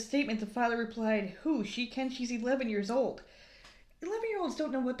 Shocked by this statement, the father replied, "Who? She can? She's 11 years old." 11-year-olds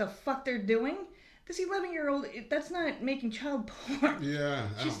don't know what the fuck they're doing. This 11-year-old, that's not making child porn. Yeah.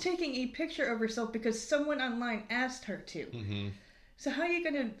 She's taking a picture of herself because someone online asked her to. Mm-hmm. So how are you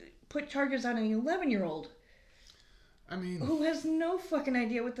going to put charges on an 11-year-old? I mean... Who has no fucking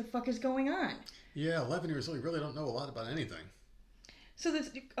idea what the fuck is going on? Yeah, 11 years old, you really don't know a lot about anything. So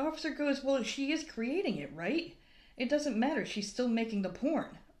the officer goes, well, she is creating it, right? It doesn't matter. She's still making the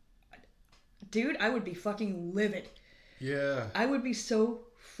porn. Dude, I would be fucking livid. Yeah. I would be so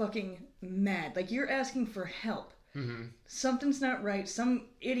fucking mad. Like, you're asking for help. Mm-hmm. Something's not right. Some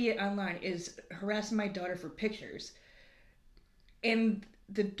idiot online is harassing my daughter for pictures. And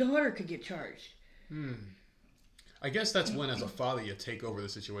the daughter could get charged. I guess that's when, as a father, you take over the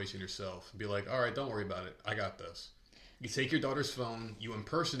situation yourself. Be like, all right, don't worry about it. I got this. You take your daughter's phone, you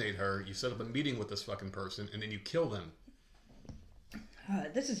impersonate her, you set up a meeting with this fucking person, and then you kill them.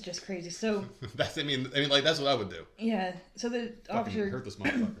 This is just crazy. So That's, I mean, like that's what I would do. yeah. So the officer Hurt this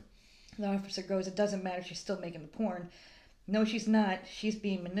motherfucker. The officer goes, it doesn't matter, she's still making the porn. No, she's not. She's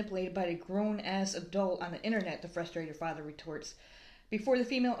being manipulated by a grown-ass adult on the internet, the frustrated father retorts. Before the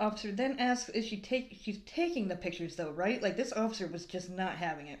female officer then asks if she's taking the pictures, though, right? Like, this officer was just not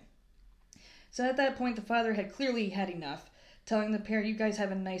having it. So at that point, the father had clearly had enough, telling the pair, you guys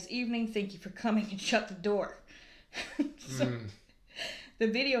have a nice evening, thank you for coming, and shut the door. The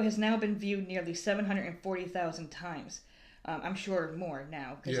video has now been viewed nearly 740,000 times. I'm sure more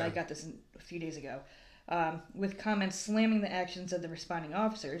now, because I got this a few days ago. With comments slamming the actions of the responding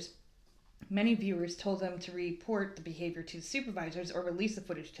officers. Many viewers told them to report the behavior to the supervisors or release the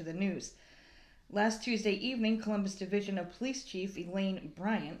footage to the news. Last Tuesday evening, Columbus Division of Police Chief Elaine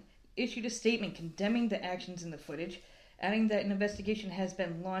Bryant issued a statement condemning the actions in the footage, adding that an investigation has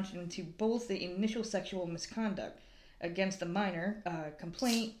been launched into both the initial sexual misconduct against the minor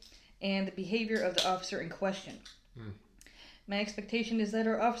complaint and the behavior of the officer in question. My expectation is that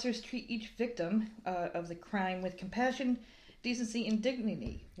our officers treat each victim of the crime with compassion, decency, and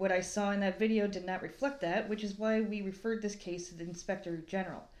dignity. What I saw in that video did not reflect that, which is why we referred this case to the Inspector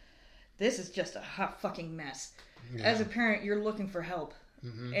General. This is just a hot fucking mess. Yeah. As a parent, you're looking for help.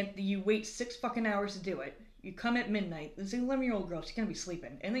 And you wait 6 fucking hours to do it. You come at midnight. This 11-year-old girl, she's gonna be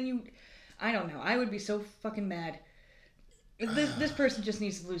sleeping. And then I don't know. I would be so fucking mad. This person just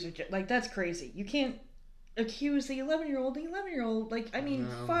needs to lose her job. Like, that's crazy. You can't accuse the 11-year-old. Like, I mean,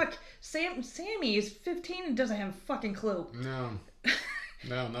 fuck. Sammy is 15 and doesn't have a fucking clue. No,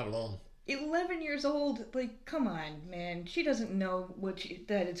 not at all. 11 years old. Like, come on, man. She doesn't know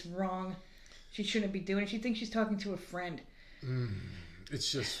that it's wrong. She shouldn't be doing it. She thinks she's talking to a friend. It's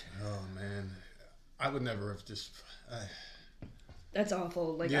just, oh man. I would never have just... That's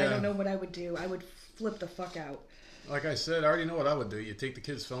awful. Like, I don't know what I would do. I would flip the fuck out. Like I said, I already know what I would do. You take the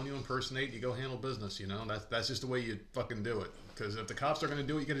kid's phone, you impersonate, you go handle business, you know? That's just the way you fucking do it. Because if the cops are going to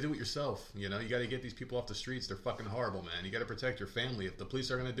do it, you got to do it yourself. You know, you got to get these people off the streets. They're fucking horrible, man. You got to protect your family. If the police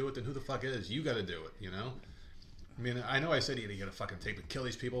are going to do it, then who the fuck is? You got to do it, you know? I mean, I know I said you got to fucking take and kill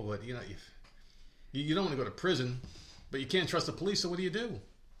these people, but, you know, you don't want to go to prison, but you can't trust the police, so what do you do?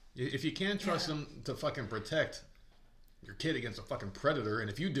 If you can't trust them to fucking protect your kid against a fucking predator, and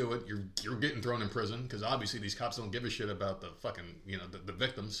if you do it, you're getting thrown in prison, because obviously these cops don't give a shit about the fucking, you know, the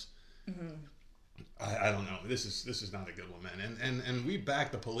victims. I don't know. This is not a good one, man. And we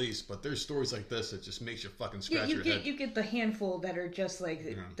back the police, but there's stories like this that just makes you fucking scratch your head. You get the handful that are just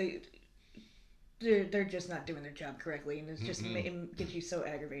like they're just not doing their job correctly, and it's just it gets you so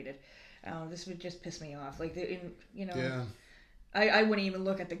aggravated. This would just piss me off. Like, you know. Yeah. I wouldn't even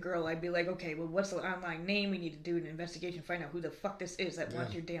look at the girl. I'd be like, okay, well, what's the online name? We need to do an investigation, find out who the fuck this is that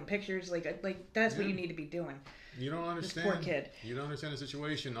wants your damn pictures. Like that's what you need to be doing. You don't understand. This poor kid. You don't understand the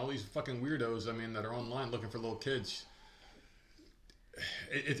situation. All these fucking weirdos, I mean, that are online looking for little kids.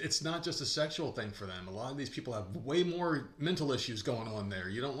 It's not just a sexual thing for them. A lot of these people have way more mental issues going on there.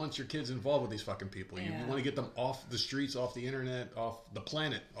 You don't want your kids involved with these fucking people. You want to get them off the streets, off the internet, off the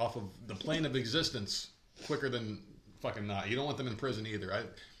planet, off of the plane of existence quicker than fucking not. You don't want them in prison either.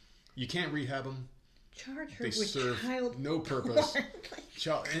 You can't rehab them. Charge her They with serve child no purpose.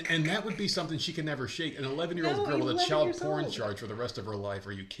 And that would be something she can never shake. An 11-year-old girl with a child porn charge for the rest of her life.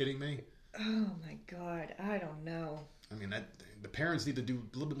 Are you kidding me? Oh my god, I don't know. I mean, the parents need to do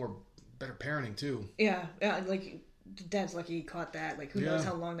a little bit more better parenting too. Yeah, like Dad's lucky he caught that. Like, who knows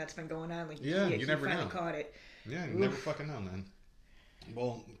how long that's been going on? Like, you never know. Caught it. Yeah, you never fucking know, man.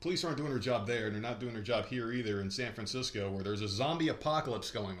 Well, police aren't doing their job there, and they're not doing their job here either in San Francisco, where there's a zombie apocalypse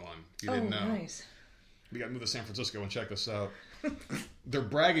going on. If you didn't know. Nice. We got to move to San Francisco and check this out. They're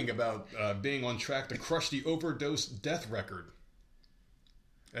bragging about being on track to crush the overdose death record.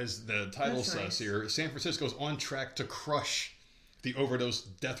 As the title That's says nice. here, San Francisco's on track to crush the overdose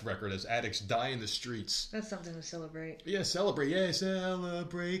death record as addicts die in the streets. That's something to celebrate. Yeah, celebrate. Yeah,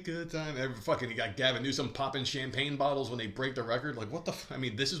 celebrate good time. You got Gavin Newsom popping champagne bottles when they break the record. Like, what the I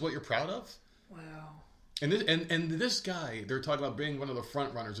mean, this is what you're proud of? Wow. And this guy, they're talking about being one of the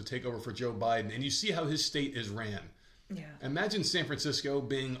front runners to take over for Joe Biden. And you see how his state is ran. Yeah. Imagine San Francisco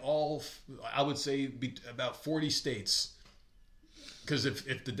being I would say, about 40 states. Because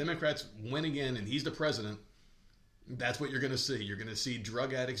if the Democrats win again and he's the president, that's what you're going to see. You're going to see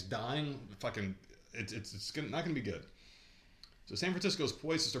drug addicts dying. Fucking, it's not going to be good. So San Francisco is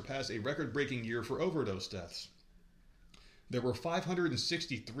poised to surpass a record-breaking year for overdose deaths. There were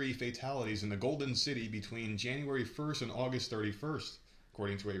 563 fatalities in the Golden City between January 1st and August 31st,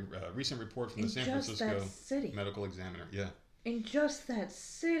 according to a recent report from the San Francisco Medical Examiner. Yeah. In just that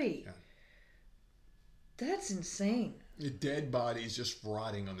city. Yeah. That's insane. Dead bodies just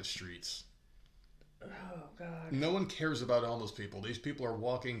rotting on the streets. Oh, God. No one cares about homeless people. These people are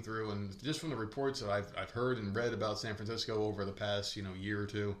walking through, and just from the reports that I've heard and read about San Francisco over the past year or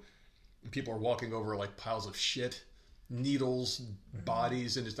two, people are walking over like piles of shit, needles,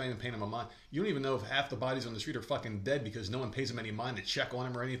 bodies, and just not even paying them a mind. You don't even know if half the bodies on the street are fucking dead because no one pays them any mind to check on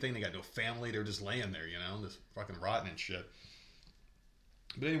them or anything. They got no family. They're just laying there, just fucking rotting and shit.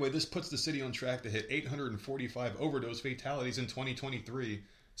 But anyway, this puts the city on track to hit 845 overdose fatalities in 2023.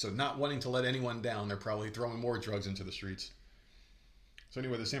 So not wanting to let anyone down, they're probably throwing more drugs into the streets. So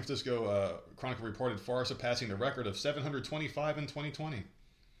anyway, the San Francisco Chronicle reported far surpassing the record of 725 in 2020.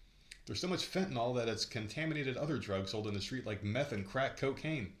 There's so much fentanyl that it's contaminated other drugs sold in the street like meth and crack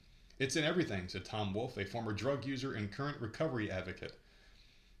cocaine. It's in everything, said Tom Wolfe, a former drug user and current recovery advocate.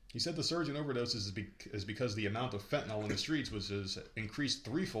 He said the surge in overdoses is because the amount of fentanyl in the streets was increased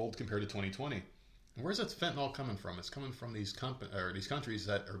threefold compared to 2020. And where's that fentanyl coming from? It's coming from these countries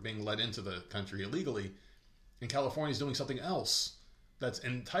that are being let into the country illegally. And California's doing something else that's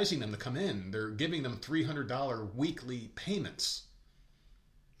enticing them to come in. They're giving them $300 weekly payments.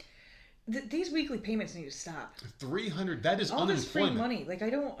 These weekly payments need to stop. 300. That is all unemployment. This free money. Like I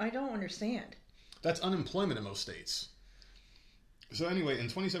don't understand. That's unemployment in most states. So anyway, in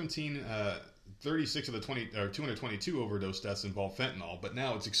 2017, 36 of the 222 overdose deaths involved fentanyl, but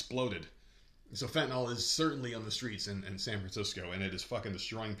now it's exploded. So fentanyl is certainly on the streets in San Francisco, and it is fucking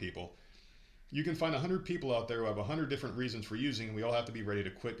destroying people. You can find 100 people out there who have 100 different reasons for using, and we all have to be ready to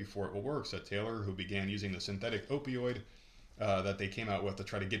quit before it will work, said Taylor, who began using the synthetic opioid that they came out with to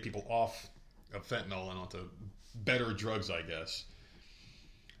try to get people off of fentanyl and onto better drugs, I guess.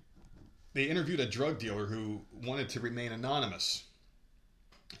 They interviewed a drug dealer who wanted to remain anonymous.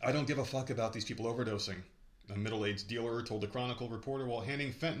 I don't give a fuck about these people overdosing. A middle-aged dealer told the Chronicle reporter while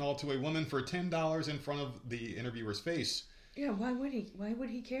handing fentanyl to a woman for $10 in front of the interviewer's face. Yeah, why would he? Why would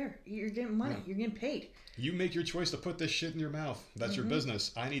he care? You're getting money. Yeah. You're getting paid. You make your choice to put this shit in your mouth. That's your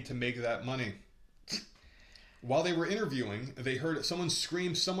business. I need to make that money. While they were interviewing, they heard someone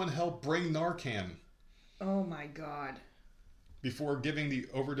scream, "Someone help, bring Narcan." Oh my God. Before giving the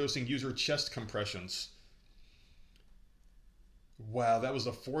overdosing user chest compressions. Wow, that was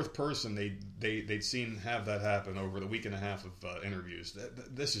the fourth person they'd seen have that happen over the week and a half of interviews.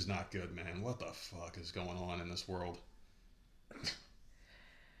 This is not good, man. What the fuck is going on in this world?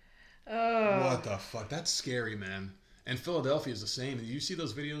 What the fuck? That's scary, man. And Philadelphia is the same. And you see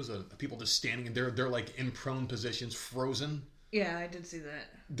those videos of people just standing and they're like in prone positions, frozen. Yeah, I did see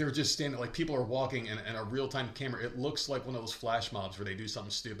that. They're just standing like people are walking and a real-time camera. It looks like one of those flash mobs where they do something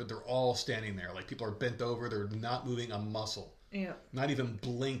stupid. They're all standing there. Like people are bent over. They're not moving a muscle. Yeah. Not even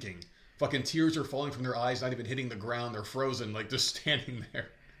blinking. Fucking tears are falling from their eyes, not even hitting the ground. They're frozen, like just standing there.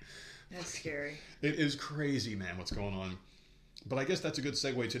 That's scary. It is crazy, man, what's going on. But I guess that's a good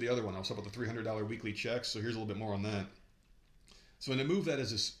segue to the other one. I was talking about the $300 weekly checks, so here's a little bit more on that. So in a move that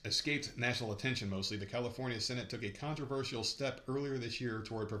has escaped national attention mostly, the California Senate took a controversial step earlier this year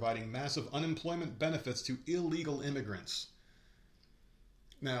toward providing massive unemployment benefits to illegal immigrants.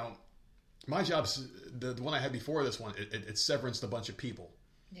 Now, my job's, the one I had before this one, it severanced a bunch of people.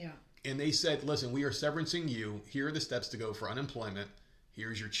 Yeah. And they said, listen, we are severancing you. Here are the steps to go for unemployment.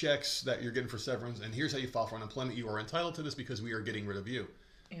 Here's your checks that you're getting for severance. And here's how you file for unemployment. You are entitled to this because we are getting rid of you.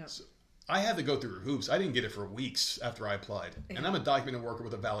 Yeah. So I had to go through hoops. I didn't get it for weeks after I applied. Yeah. And I'm a documented worker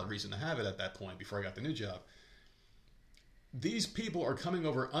with a valid reason to have it at that point before I got the new job. These people are coming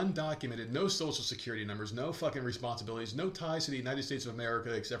over undocumented, no social security numbers, no fucking responsibilities, no ties to the United States of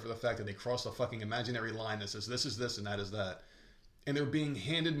America except for the fact that they crossed a fucking imaginary line that says this is this and that is that. And they're being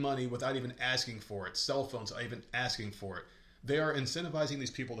handed money without even asking for it. Cell phones without even asking for it. They are incentivizing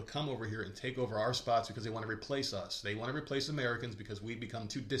these people to come over here and take over our spots because they want to replace us. They want to replace Americans because we become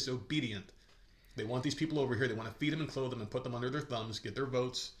too disobedient. They want these people over here. They want to feed them and clothe them and put them under their thumbs, get their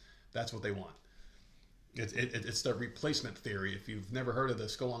votes. That's what they want. It's the replacement theory. If you've never heard of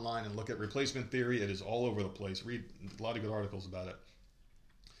this, go online and look at replacement theory. It is all over the place. Read a lot of good articles about it.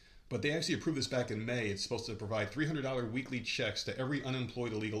 But they actually approved this back in May. It's supposed to provide $300 weekly checks to every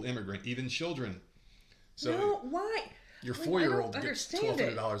unemployed illegal immigrant, even children. So no, why? Your Like, 4-year-old I don't gets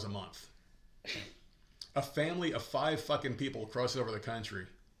understand $1,200 a month. A family of 5 fucking people across over the country.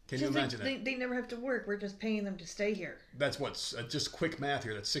 Can you imagine that? They never have to work. We're just paying them to stay here. That's what's just quick math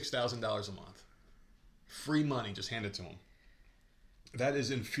here. That's $6,000 a month. Free money, just hand it to them. That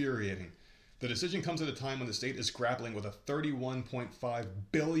is infuriating. The decision comes at a time when the state is grappling with a $31.5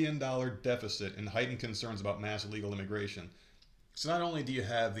 billion deficit and heightened concerns about mass illegal immigration. So not only do you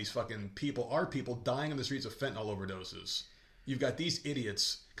have these fucking people, our people, dying in the streets of fentanyl overdoses, you've got these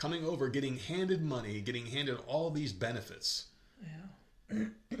idiots coming over, getting handed money, getting handed all these benefits. Yeah.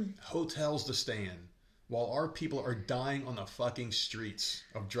 Hotels to stay in, while our people are dying on the fucking streets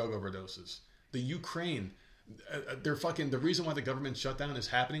of drug overdoses. The Ukraine... they're fucking, the reason why the government shutdown is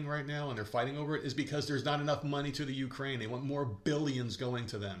happening right now and they're fighting over it is because there's not enough money to the Ukraine. They want more billions going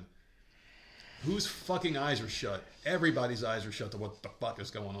to them. Whose fucking eyes are shut? Everybody's eyes are shut to what the fuck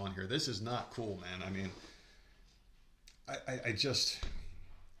is going on here. This is not cool, man. I mean, I just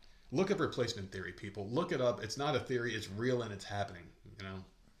look up replacement theory, people. Look it up. It's not a theory. It's real and it's happening. You know.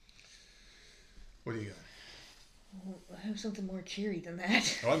 What do you got? Well, I have something more cheery than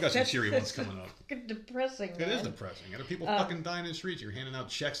that. Oh, I've got some cheery ones coming up. Fucking depressing. It man. is depressing. There are people fucking dying in the streets. You're handing out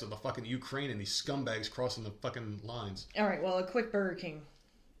checks to the fucking Ukraine and these scumbags crossing the fucking lines. All right, well, a quick Burger King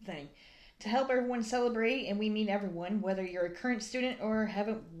thing. To help everyone celebrate, and we mean everyone, whether you're a current student or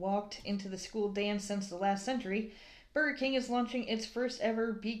haven't walked into the school dance since the last century, Burger King is launching its first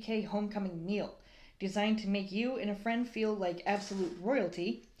ever BK Homecoming Meal. Designed to make you and a friend feel like absolute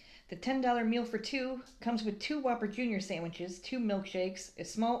royalty, the $10 meal for 2 comes with 2 Whopper Jr. sandwiches, 2 milkshakes, a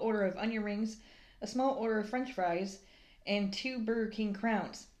small order of onion rings, a small order of french fries, and 2 Burger King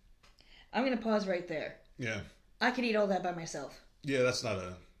crowns. I'm going to pause right there. Yeah. I could eat all that by myself. Yeah, that's not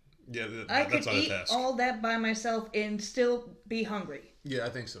a... Yeah, I that's could not a eat task. all that by myself and still be hungry. Yeah, I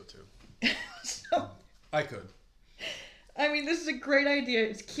think so too. So, I could. I mean, this is a great idea.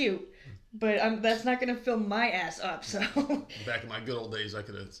 It's cute. But that's not going to fill my ass up, so... Back in my good old days, I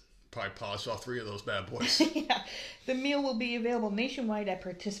could have probably polished off 3 of those bad boys. Yeah. The meal will be available nationwide at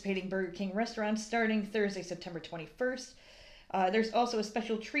participating Burger King restaurants starting Thursday, September 21st. There's also a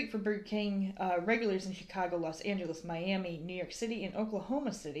special treat for Burger King regulars in Chicago, Los Angeles, Miami, New York City, and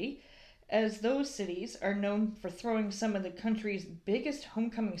Oklahoma City, as those cities are known for throwing some of the country's biggest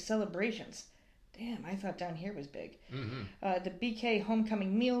homecoming celebrations. Damn, I thought down here was big. Mm-hmm. The BK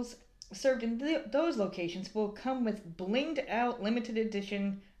homecoming meals served in those locations will come with blinged out limited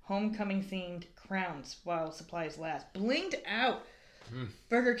edition homecoming themed crowns while supplies last. Blinged out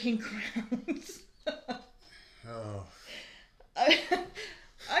Burger King crowns. Oh.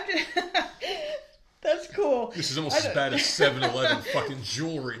 I'm just, that's cool. This is almost as bad as 7-Eleven fucking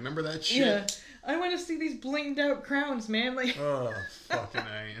jewelry. Remember that shit? Yeah. I want to see these blinged out crowns, man. Like, Oh, fucking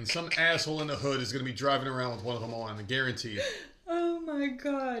A. And some asshole in the hood is going to be driving around with one of them on, I guarantee you. oh my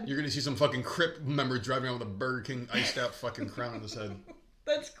god. You're going to see some fucking Crip member driving around with a Burger King iced out fucking crown on his head.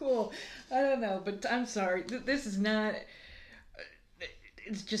 That's cool. I don't know, but I'm sorry. This is not...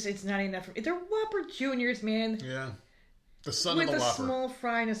 It's not enough for me. They're Whopper Juniors, man. Yeah. The son With of a a Whopper. small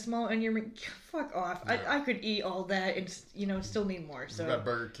fry and a small onion ring. Fuck off. Yeah. I could eat all that and, still need more. So That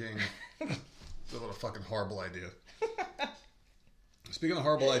Burger King. What a fucking horrible idea. Speaking of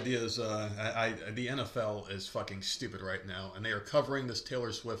horrible ideas, the NFL is fucking stupid right now, and they are covering this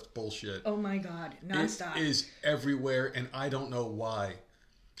Taylor Swift bullshit. Oh my god. Nonstop. It is everywhere, and I don't know why.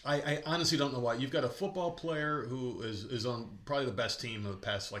 I honestly don't know why. You've got a football player who is on probably the best team of the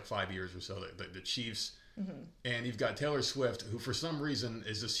past 5 years or so, the Chiefs. Mm-hmm. And you've got Taylor Swift, who for some reason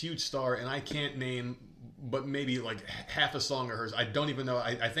is this huge star, and I can't name but maybe like half a song of hers. I don't even know.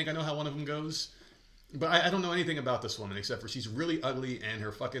 I think I know how one of them goes. But I don't know anything about this woman except for she's really ugly and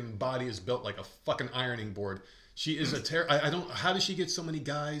her fucking body is built like a fucking ironing board. She is a I don't... How does she get so many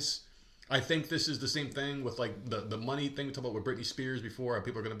guys? I think this is the same thing with like the money thing we talked about with Britney Spears before.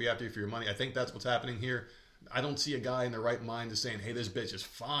 People are going to be after you for your money. I think that's what's happening here. I don't see a guy in their right mind just saying, hey, this bitch is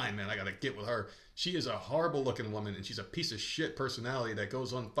fine, man. I got to get with her. She is a horrible looking woman and she's a piece of shit personality that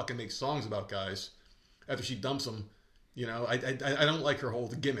goes on fucking makes songs about guys after she dumps them. You know, I don't like her whole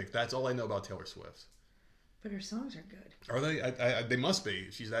gimmick. That's all I know about Taylor Swift. But her songs are good. Are they? They must be.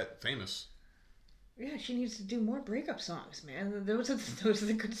 She's that famous. Yeah, she needs to do more breakup songs, man. Those are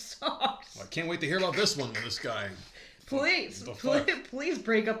the good songs. I can't wait to hear about this one with this guy. Please, The fuck? please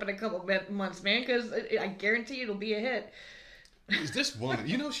break up in a couple months, man, because I guarantee it'll be a hit. Is this woman?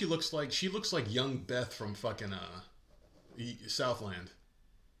 You know, she looks like young Beth from fucking Southland.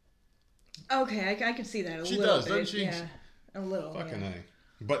 Okay, I can see that a She little does, bit. doesn't she? Yeah, a little. Fucking yeah.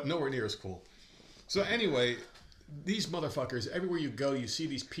 A. But nowhere near as cool. So anyway, these motherfuckers, everywhere you go, you see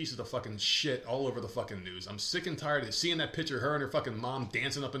these pieces of fucking shit all over the fucking news. I'm sick and tired of seeing that picture of her and her fucking mom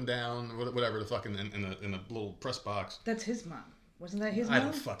dancing up and down, whatever, the fucking, in a little press box. That's his mom. Wasn't that his mom? I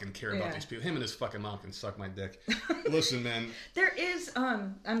don't fucking care about Yeah. these people. Him and his fucking mom can suck my dick. Listen, man. There is I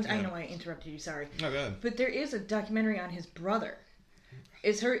know I interrupted you. Sorry, Oh, go ahead. but there is a documentary on his brother.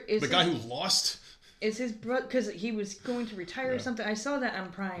 The guy who lost? is his brother because he was going to retire or something. I saw that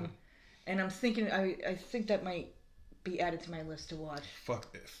on Prime, and I'm thinking I think that might be added to my list to watch.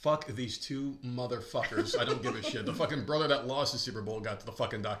 Fuck these two motherfuckers. I don't give a shit. The fucking brother that lost the Super Bowl got to the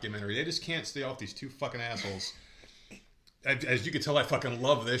fucking documentary. They just can't stay off these two fucking assholes. As you can tell, I fucking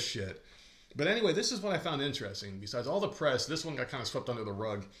love this shit. But anyway, this is what I found interesting. Besides all the press, this one got kind of swept under the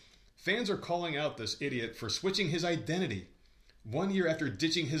rug. Fans are calling out this idiot for switching his identity 1 year after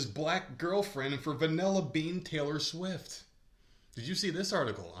ditching his black girlfriend for Vanilla Bean Taylor Swift. Did you see this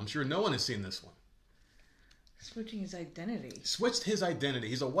article? I'm sure no one has seen this one. Switching his identity. Switched his identity.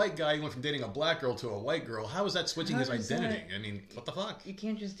 He's a white guy. He went from dating a black girl to a white girl. How is that switching his How is identity? that? I mean, what the fuck? You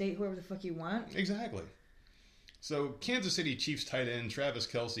can't just date whoever the fuck you want. Exactly. So, Kansas City Chiefs tight end Travis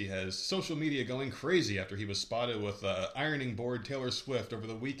Kelce has social media going crazy after he was spotted with ironing board Taylor Swift over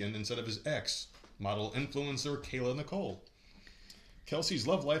the weekend instead of his ex, model influencer Kayla Nicole. Kelce's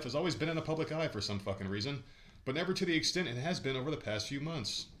love life has always been in the public eye for some fucking reason, but never to the extent it has been over the past few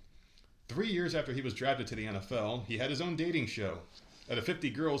months. 3 years after he was drafted to the NFL, he had his own dating show. Out of 50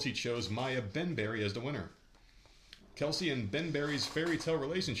 girls, he chose Maya Benberry as the winner. Kelce and Ben Berry's fairy tale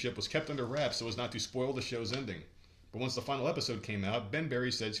relationship was kept under wraps so as not to spoil the show's ending. But once the final episode came out, Ben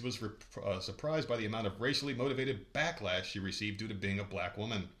Berry said she was surprised by the amount of racially motivated backlash she received due to being a black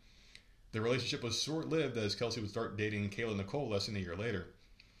woman. The relationship was short-lived as Kelce would start dating Kayla Nicole less than a year later.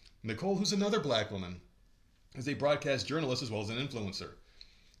 Nicole, who's another black woman, is a broadcast journalist as well as an influencer.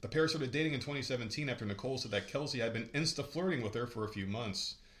 The pair started dating in 2017 after Nicole said that Kelce had been insta-flirting with her for a few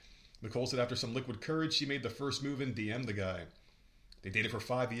months. Nicole said after some liquid courage, she made the first move and DM'd the guy. They dated for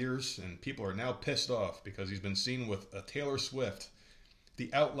 5 years, and people are now pissed off because he's been seen with a Taylor Swift. The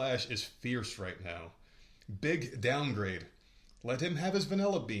outlash is fierce right now. Big downgrade. Let him have his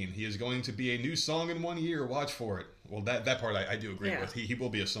Vanilla Bean. He is going to be a new song in 1 year. Watch for it. Well, that part I do agree with. He will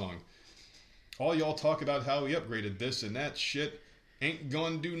be a song. All y'all talk about how he upgraded this and that shit ain't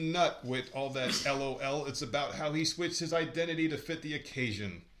gonna do nut with all that LOL. It's about how he switched his identity to fit the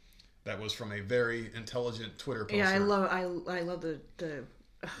occasion. That was from a very intelligent Twitter poster. Yeah, I love the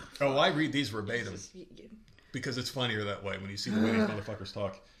Oh, I read these verbatim because it's funnier that way when you see the way these motherfuckers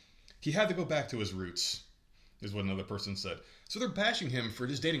talk. He had to go back to his roots, is what another person said. So they're bashing him for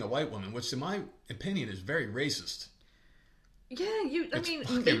just dating a white woman, which in my opinion is very racist. Yeah, It's maybe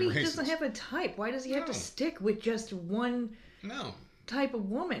fucking he doesn't racist. have a type. Why does he have to No. stick with just one No. type of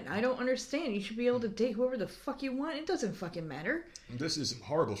woman? I don't understand. You should be able to date whoever the fuck you want. It doesn't fucking matter. This is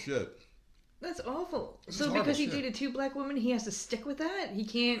horrible shit. That's awful. This is So horrible because he shit. dated two black women, he has to stick with that? He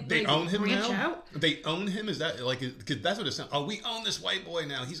can't They own him branch now? out? They own him? Is that like, because that's what it sounds. Oh, we own this white boy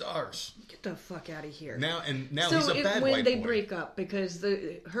now. He's ours. Get the fuck out of here. Now so he's a bad when white they boy. break up, because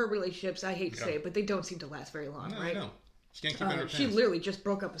her relationships, I hate to Yeah. say it, but they don't seem to last very long, No, right? no. She can't keep it in her She pants. literally just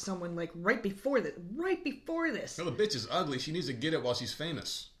broke up with someone like right before this. No, the bitch is ugly. She needs to get it while she's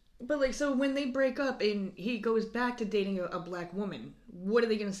famous. But like, so when they break up and he goes back to dating a black woman, what are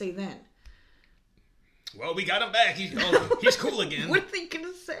they gonna say then? Well, we got him back. He's cool again. What are they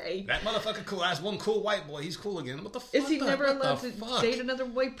gonna say? That motherfucker cool. That's one cool white boy. He's cool again. What the fuck? Is he never what allowed the to fuck? date another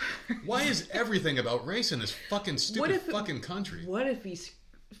white person? Why is everything about race in this fucking stupid if- fucking country? What if he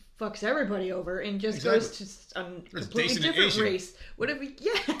fucks everybody over and just Exactly. goes to a Or completely dating an different Asian. race? What if he?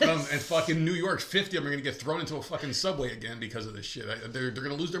 Yes. And fucking New York, 50 of them are going to get thrown into a fucking subway again because of this shit. They're going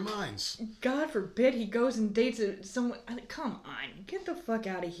to lose their minds. God forbid he goes and dates someone. Come on, get the fuck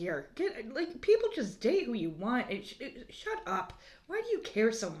out of here. People just date who you want. Shut up. Why do you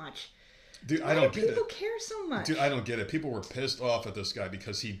care so much? Dude, Why I don't do get people it. care so much? Dude, I don't get it. People were pissed off at this guy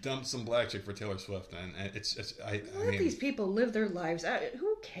because he dumped some black chick for Taylor Swift, and Let these people live their lives.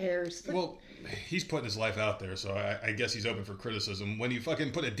 Who cares? Well, he's putting his life out there, so I guess he's open for criticism. When you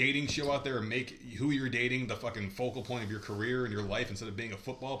fucking put a dating show out there and make who you're dating the fucking focal point of your career and your life instead of being a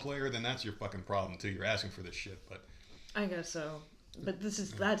football player, then that's your fucking problem too. You're asking for this shit, but I guess so. But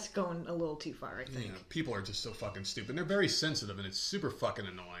that's going a little too far, I think. Yeah, people are just so fucking stupid. They're very sensitive, and it's super fucking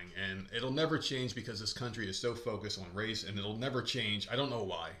annoying. And it'll never change because this country is so focused on race, and it'll never change. I don't know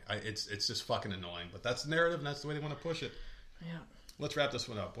why. It's just fucking annoying. But that's the narrative, and that's the way they want to push it. Yeah. Let's wrap this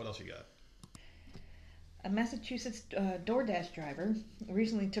one up. What else you got? A Massachusetts DoorDash driver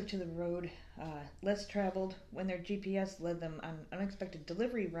recently took to the road less traveled when their GPS led them on an unexpected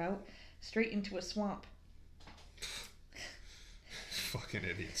delivery route straight into a swamp. Fucking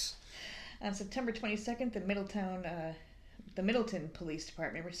idiots. On September 22nd, the Middleton Police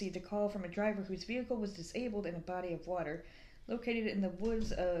Department received a call from a driver whose vehicle was disabled in a body of water located in the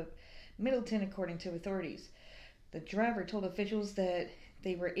woods of Middleton, according to authorities. The driver told officials that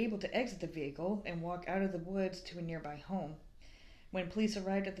they were able to exit the vehicle and walk out of the woods to a nearby home. When police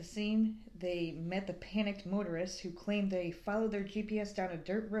arrived at the scene, they met the panicked motorists who claimed they followed their GPS down a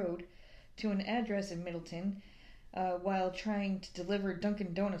dirt road to an address in Middleton while trying to deliver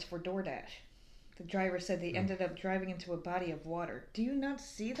Dunkin' Donuts for DoorDash. The driver said they ended up driving into a body of water. Do you not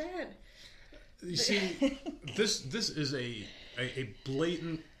see that? You see, this is a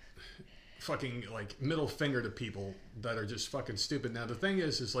blatant fucking like middle finger to people that are just fucking stupid. Now the thing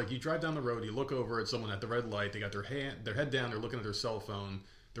is like you drive down the road, you look over at someone at the red light, they got their head down, they're looking at their cell phone,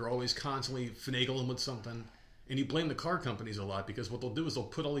 they're always constantly finagling with something, and you blame the car companies a lot because what they'll do is they'll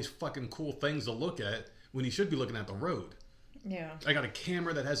put all these fucking cool things to look at when you should be looking at the road. Yeah. I got a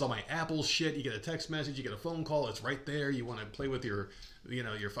camera that has all my Apple shit. You get a text message, you get a phone call, it's right there. You want to play with your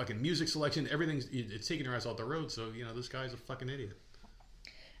fucking music selection, it's taking your eyes off the road. So this guy's a fucking idiot.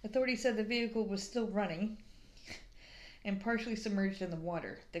 Authorities said the vehicle was still running and partially submerged in the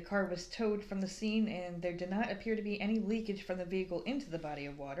water. The car was towed from the scene, and there did not appear to be any leakage from the vehicle into the body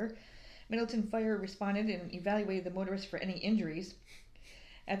of water. Middleton Fire responded and evaluated the motorist for any injuries.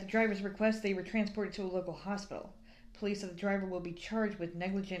 At the driver's request, they were transported to a local hospital. Police said the driver will be charged with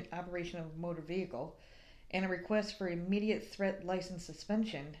negligent operation of a motor vehicle, and a request for immediate threat license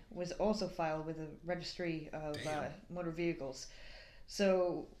suspension was also filed with the Registry of Motor Vehicles.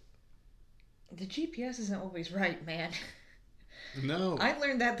 So, the GPS isn't always right, man. No. I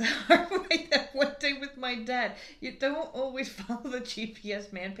learned that the hard way that one day with my dad. You don't always follow the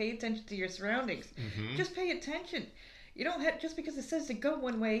GPS, man. Pay attention to your surroundings. Mm-hmm. Just pay attention. You don't have, just because it says to go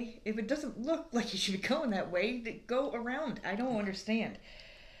one way, if it doesn't look like you should be going that way, go around. I don't understand.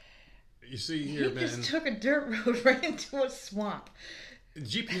 You see here, he man. Just took a dirt road right into a swamp.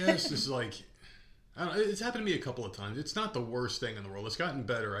 GPS is like... I don't know, it's happened to me a couple of times. It's not the worst thing in the world. It's gotten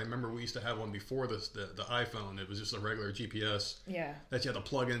better. I remember we used to have one before this, the iPhone. It was just a regular GPS that you had to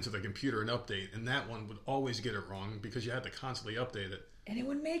plug into the computer and update. And that one would always get it wrong because you had to constantly update it. And it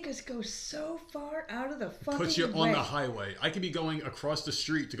would make us go so far out of the fucking way. Puts you on the highway. I could be going across the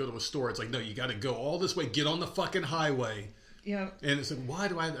street to go to a store. It's like, no, you got to go all this way. Get on the fucking highway. Yeah. And it's like, why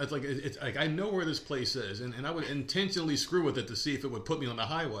do I... It's like I know where this place is. And I would intentionally screw with it to see if it would put me on the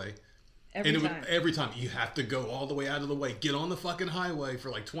highway. Every time you have to go all the way out of the way, get on the fucking highway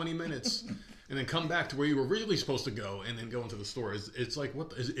for like 20 minutes, and then come back to where you were originally supposed to go, and then go into the store. It's like,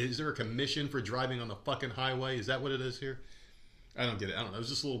 what is there a commission for driving on the fucking highway? Is that what it is here? I don't get it. I don't know. It was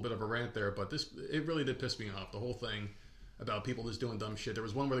just a little bit of a rant there, but it really did piss me off. The whole thing about people just doing dumb shit. There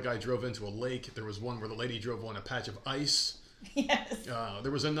was one where the guy drove into a lake. There was one where the lady drove on a patch of ice. Yes.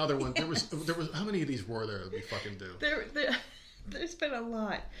 There was another one. There was how many of these were there that we fucking do? There's been a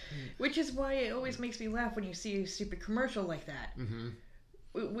lot, which is why it always makes me laugh when you see a stupid commercial like that. Mm-hmm.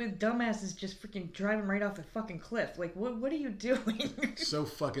 With dumbasses just freaking driving right off the fucking cliff. Like, what are you doing? So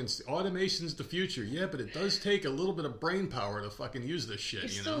fucking... Automation's the future. Yeah, but it does take a little bit of brain power to fucking use this shit, you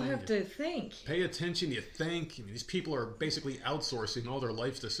still have to think. Pay attention, you think. I mean, these people are basically outsourcing all their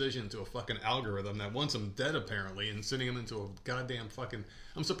life's decision to a fucking algorithm that wants them dead, apparently, and sending them into a goddamn fucking...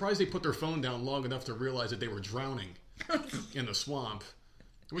 I'm surprised they put their phone down long enough to realize that they were drowning in the swamp.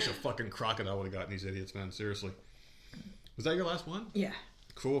 I wish a fucking crocodile would have gotten these idiots, man. Seriously. Was that your last one? Yeah.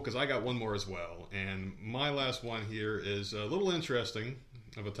 Cool, because I got one more as well. And my last one here is a little interesting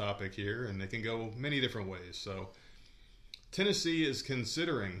of a topic here, and it can go many different ways. So, Tennessee is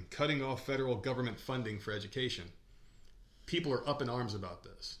considering cutting off federal government funding for education. People are up in arms about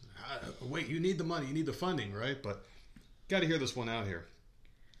this. Wait, you need the money, you need the funding, right? But got to hear this one out here.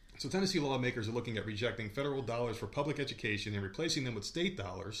 So, Tennessee lawmakers are looking at rejecting federal dollars for public education and replacing them with state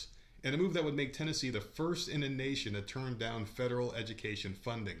dollars, and a move that would make Tennessee the first in the nation to turn down federal education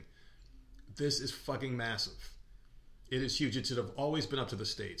funding. This is fucking massive. It is huge. It should have always been up to the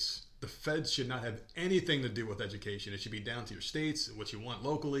states. The feds should not have anything to do with education. It should be down to your states, what you want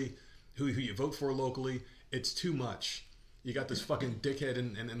locally, who you vote for locally. It's too much. You got this fucking dickhead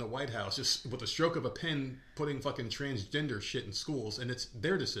in the White House just with a stroke of a pen putting fucking transgender shit in schools, and it's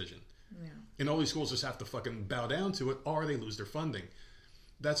their decision. Yeah. And all these schools just have to fucking bow down to it, or they lose their funding.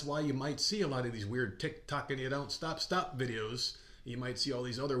 That's why you might see a lot of these weird TikTok and you don't stop videos. You might see all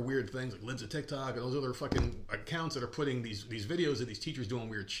these other weird things like Libs of TikTok and those other fucking accounts that are putting these videos of these teachers doing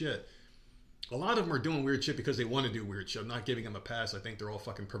weird shit. A lot of them are doing weird shit because they want to do weird shit. I'm not giving them a pass. I think they're all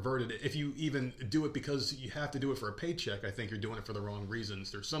fucking perverted. If you even do it because you have to do it for a paycheck, I think you're doing it for the wrong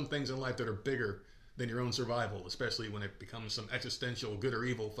reasons. There's some things in life that are bigger than your own survival, especially when it becomes some existential good or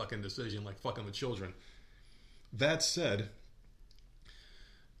evil fucking decision like fucking with children. That said,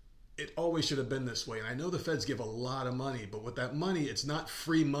 it always should have been this way. And I know the feds give a lot of money, but with that money, it's not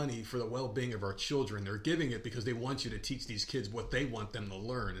free money for the well-being of our children. They're giving it because they want you to teach these kids what they want them to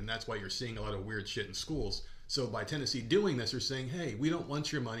learn. And that's why you're seeing a lot of weird shit in schools. So by Tennessee doing this, they're saying, hey, we don't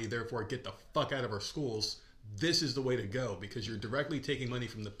want your money, therefore get the fuck out of our schools. This is the way to go because you're directly taking money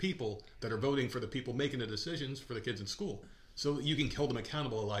from the people that are voting for the people making the decisions for the kids in school. So you can hold them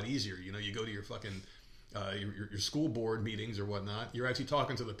accountable a lot easier. You know, you go to your fucking your school board meetings or whatnot, you're actually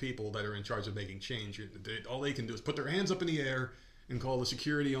talking to the people that are in charge of making change. All they can do is put their hands up in the air and call the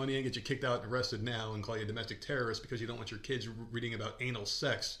security on you and get you kicked out and arrested now and call you a domestic terrorist because you don't want your kids reading about anal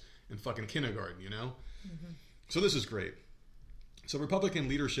sex in fucking kindergarten, you know? Mm-hmm. So this is great. So Republican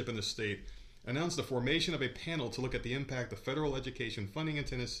leadership in the state announced the formation of a panel to look at the impact of federal education funding in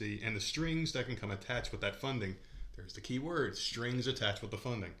Tennessee and the strings that can come attached with that funding. There's the key word, strings attached with the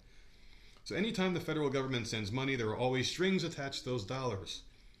funding. So anytime the federal government sends money, there are always strings attached to those dollars.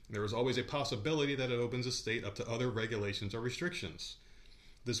 There is always a possibility that it opens a state up to other regulations or restrictions.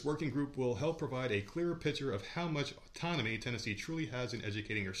 This working group will help provide a clearer picture of how much autonomy Tennessee truly has in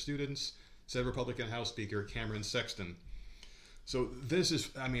educating her students, said Republican House Speaker Cameron Sexton. So this is,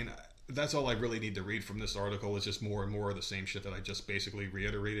 I mean, that's all I really need to read from this article. It's just more and more of the same shit that I just basically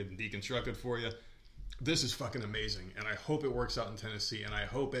reiterated and deconstructed for you. This is fucking amazing, and I hope it works out in Tennessee, and I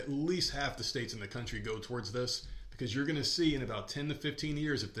hope at least half the states in the country go towards this, because you're going to see in about 10 to 15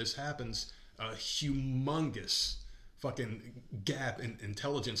 years, if this happens, a humongous fucking gap in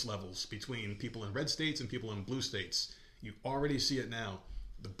intelligence levels between people in red states and people in blue states. You already see it now.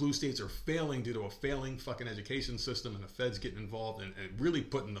 The blue states are failing due to a failing fucking education system, and the feds getting involved and really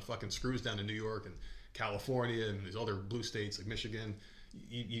putting the fucking screws down in New York and California and these other blue states like Michigan.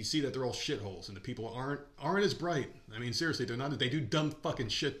 You see that they're all shitholes, and the people aren't as bright. I mean, seriously, they're not. They do dumb fucking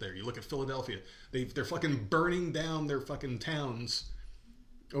shit there. You look at Philadelphia; they're fucking burning down their fucking towns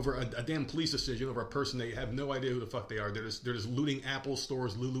over a damn police decision over a person they have no idea who the fuck they are. They're just looting Apple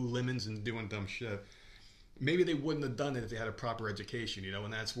stores, Lululemons, and doing dumb shit. Maybe they wouldn't have done it if they had a proper education, you know,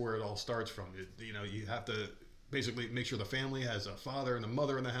 and that's where it all starts from. You know, you have to basically make sure the family has a father and a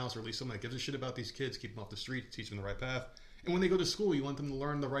mother in the house, or at least someone that gives a shit about these kids, keep them off the street, teach them the right path. And when they go to school, you want them to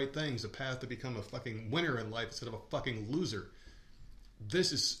learn the right things, the path to become a fucking winner in life instead of a fucking loser.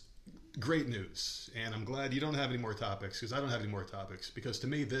 This is great news, and I'm glad you don't have any more topics, because I don't have any more topics, because to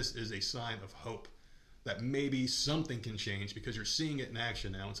me this is a sign of hope that maybe something can change, because you're seeing it in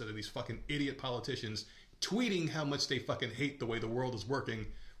action now instead of these fucking idiot politicians tweeting how much they fucking hate the way the world is working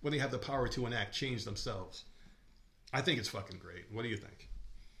when they have the power to enact change themselves. I think it's fucking great. What do you think?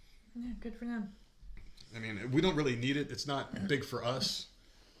 Yeah, good for them. I mean, we don't really need it. It's not big for us,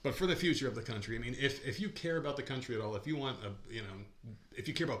 but for the future of the country. I mean, if you care about the country at all, if you want if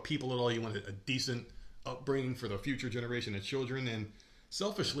you care about people at all, you want a decent upbringing for the future generation of children, and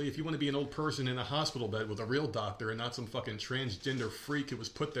selfishly, if you want to be an old person in a hospital bed with a real doctor and not some fucking transgender freak who was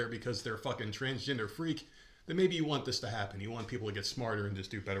put there because they're a fucking transgender freak, then maybe you want this to happen. You want people to get smarter and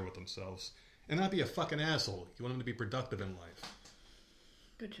just do better with themselves and not be a fucking asshole. You want them to be productive in life.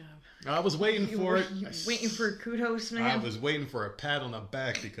 Good job. I was waiting for it. Waiting for kudos, man? I was waiting for a pat on the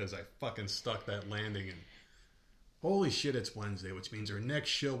back because I fucking stuck that landing. And holy shit, it's Wednesday, which means our next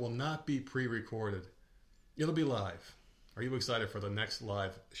show will not be pre-recorded. It'll be live. Are you excited for the next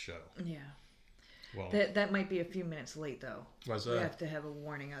live show? Yeah. Well, that might be a few minutes late, though. Why's that? We have to have a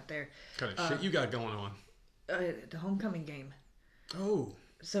warning out there. What kind of shit you got going on? The homecoming game. Oh.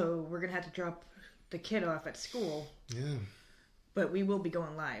 So we're going to have to drop the kid off at school. Yeah. But we will be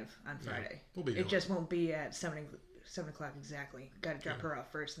going live on Friday. Yeah, we'll be it just won't be at 7 o'clock exactly. Got to drop her off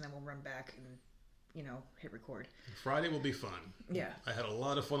first, and then we'll run back and, hit record. Friday will be fun. Yeah. I had a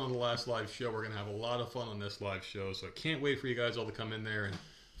lot of fun on the last live show. We're going to have a lot of fun on this live show, so I can't wait for you guys all to come in there. And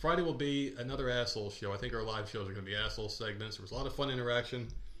Friday will be another asshole show. I think our live shows are going to be asshole segments. There was a lot of fun interaction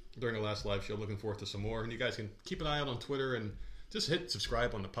during the last live show. Looking forward to some more. And you guys can keep an eye out on Twitter and just hit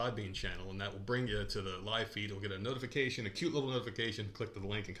subscribe on the Podbean channel, and that will bring you to the live feed. You'll get a notification, a cute little notification. Click the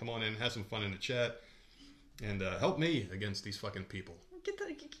link and come on in, have some fun in the chat. and help me against these fucking people.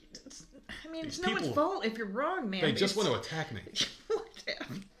 It's no one's fault if you're wrong, man. They just want to attack me.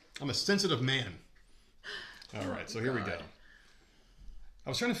 Whatever. I'm a sensitive man. All right, so here we go. I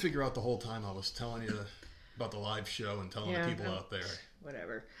was trying to figure out the whole time I was telling you about the live show and telling the people out there.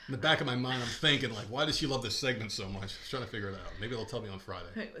 Whatever. In the back of my mind, I'm thinking, like, why does she love this segment so much? I was trying to figure it out. Maybe they'll tell me on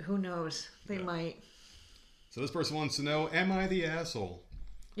Friday. Who knows? They might. So this person wants to know, am I the asshole?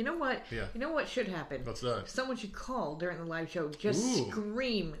 You know what? Yeah. You know what should happen? What's that? Someone should call during the live show. Just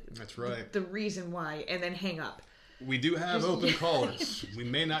scream. That's right. The reason why, and then hang up. We do have open callers. We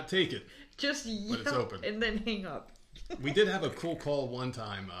may not take it. Just yell but it's open. and then hang up. We did have a cool call one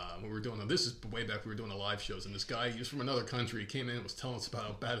time when we were doing, this is way back, we were doing the live shows, and this guy, he was from another country, he came in and was telling us about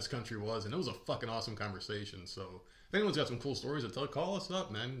how bad his country was, and it was a fucking awesome conversation. So if anyone's got some cool stories to tell, call us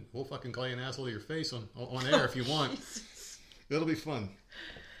up, man. We'll fucking call you an asshole to your face on air if you want. It'll be fun.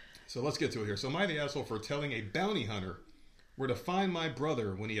 So let's get to it here. So am I the asshole for telling a bounty hunter where to find my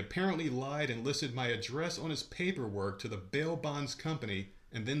brother when he apparently lied and listed my address on his paperwork to the bail bonds company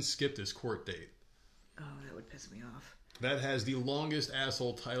and then skipped his court date? Oh, that would piss me off. That has the longest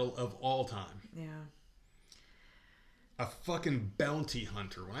asshole title of all time. Yeah. A fucking bounty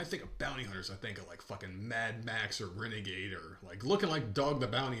hunter. When I think of bounty hunters, I think of like fucking Mad Max or Renegade or like looking like Dog the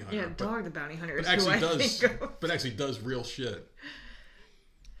Bounty Hunter. Yeah, Dog the Bounty Hunter is but actually who I does, think of. but actually does real shit.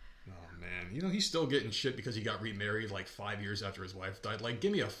 Oh man, you know he's still getting shit because he got remarried like 5 years after his wife died. Like,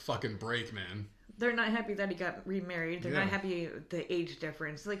 give me a fucking break, man. They're not happy that he got remarried. They're not happy the age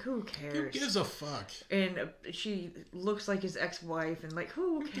difference. Like, who cares? Who gives a fuck? And she looks like his ex-wife, and like,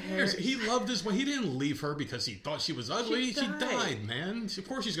 who cares? He loved his wife. He didn't leave her because he thought she was ugly. She died, man. Of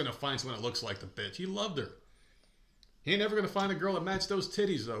course he's gonna find someone that looks like the bitch. He loved her. He ain't never gonna find a girl that matched those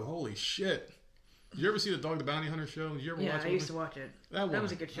titties, though. Holy shit. Did you ever see the Dog the Bounty Hunter show? Did you ever watch it? Yeah, I used to watch it. That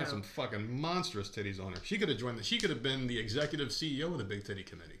was a good show. Had some fucking monstrous titties on her. She could have joined she could have been the executive CEO of the Big Titty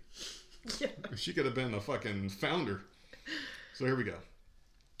Committee. Yeah. She could have been the fucking founder. So here we go.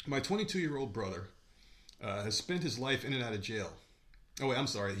 My 22-year-old brother has spent his life in and out of jail. Oh, wait, I'm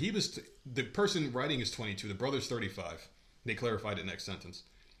sorry. The person writing is 22. The brother's 35. They clarified it next sentence.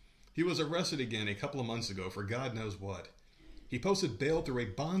 He was arrested again a couple of months ago for God knows what. He posted bail through a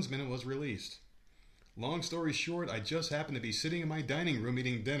bondsman and was released. Long story short, I just happened to be sitting in my dining room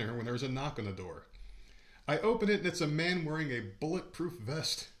eating dinner when there was a knock on the door. I open it and it's a man wearing a bulletproof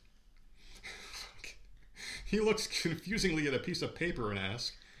vest. He looks confusingly at a piece of paper and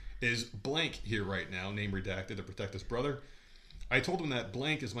asks, is blank here right now, name redacted to protect his brother? I told him that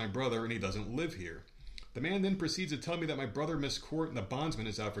blank is my brother and he doesn't live here. The man then proceeds to tell me that my brother missed court and the bondsman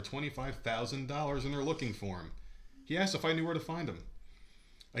is out for $25,000 and they're looking for him. He asked if I knew where to find him.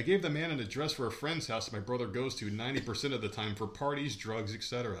 I gave the man an address for a friend's house my brother goes to 90% of the time for parties, drugs,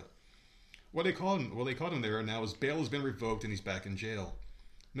 etc. What they called him there now is bail has been revoked and he's back in jail.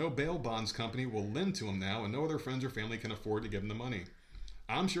 No bail bonds company will lend to him now, and no other friends or family can afford to give him the money.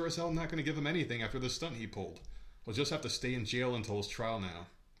 I'm sure as hell not going to give him anything after the stunt he pulled. He'll just have to stay in jail until his trial now.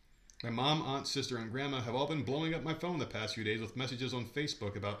 My mom, aunt, sister, and grandma have all been blowing up my phone the past few days with messages on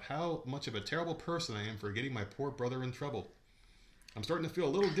Facebook about how much of a terrible person I am for getting my poor brother in trouble. I'm starting to feel a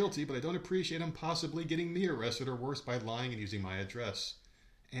little guilty, but I don't appreciate him possibly getting me arrested or worse by lying and using my address.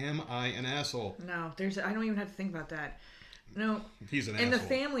 Am I an asshole? No, I don't even have to think about that. No. He's an and asshole.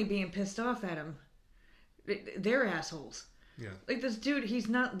 The family being pissed off at him. They're assholes. Yeah. Like, this dude, he's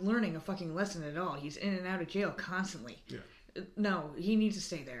not learning a fucking lesson at all. He's in and out of jail constantly. Yeah. No, he needs to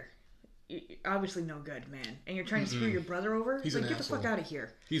stay there. Obviously no good, man. And you're trying to screw your brother over? He's like, an get asshole. the fuck out of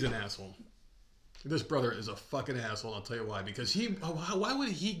here. He's an asshole. This brother is a fucking asshole, I'll tell you why. Because why would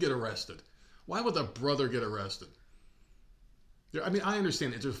he get arrested? Why would the brother get arrested? I mean, I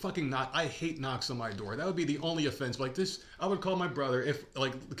understand it. There's fucking knock. I hate knocks on my door. That would be the only offense. Like this, I would call my brother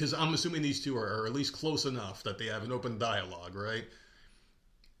because I'm assuming these two are at least close enough that they have an open dialogue, right?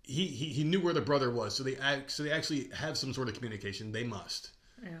 He knew where the brother was, so they actually have some sort of communication. They must.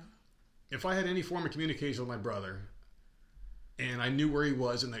 Yeah. If I had any form of communication with my brother, and I knew where he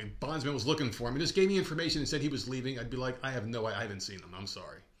was, and the bondsman was looking for him, and just gave me information and said he was leaving, I'd be like, I haven't seen him. I'm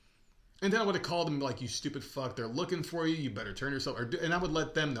sorry. And then I would have called him like, you stupid fuck, they're looking for you, you better turn yourself, and I would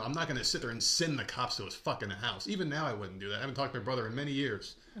let them know. I'm not going to sit there and send the cops to his fucking house. Even now I wouldn't do that. I haven't talked to my brother in many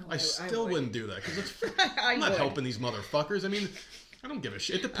years. I still wouldn't do that, because I'm not helping these motherfuckers. I mean, I don't give a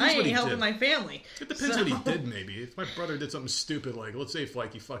shit. It depends what he did. I ain't helping my family. It depends what he did, maybe. If my brother did something stupid, like, let's say if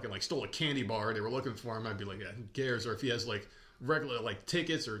like he fucking like stole a candy bar and they were looking for him, I'd be like, yeah, who cares? Or if he has like regular like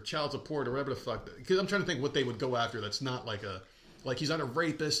tickets or child support or whatever the fuck, because I'm trying to think what they would go after that's not like he's not a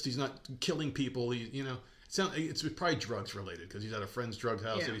rapist, he's not killing people, it's probably drugs related because he's at a friend's drug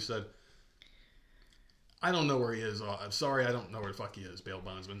house that he said. I don't know where he is. I'm sorry, I don't know where the fuck he is, bail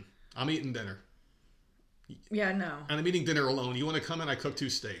bondsman. I'm eating dinner. Yeah, no. And I'm eating dinner alone. You want to come in? I cooked 2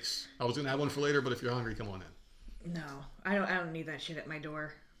 steaks. I was going to have one for later, but if you're hungry, come on in. No, I don't need that shit at my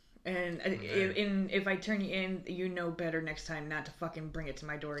door. And Okay. if I turn you in, you know better next time not to fucking bring it to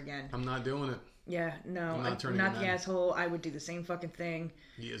my door again. I'm not doing it. Yeah, no, I'm not I'm turning not him the in. asshole. I would do the same fucking thing.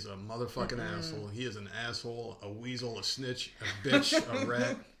 He is a motherfucking asshole. He is an asshole, a weasel, a snitch, a bitch, a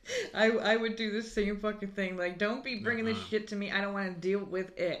rat. I would do the same fucking thing. Like, don't be bringing this shit to me. I don't want to deal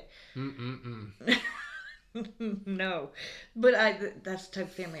with it. No, but that's the type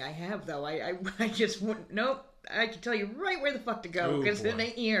of family I have, though. I just wouldn't. Nope. I can tell you right where the fuck to go Oh, because it boy.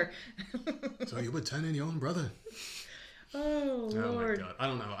 ain't here. So you would turn in your own brother? Oh Oh my Lord. god, I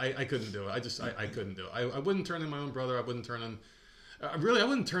don't know. I couldn't do it. I couldn't do it. I wouldn't turn in my own brother. I wouldn't turn in. Really, I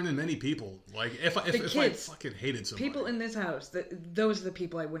wouldn't turn in many people. Like if I kids. fucking hated somebody. People in this house, those are the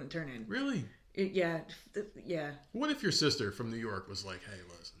people I wouldn't turn in. Really? Yeah. What if your sister from New York was like, "Hey,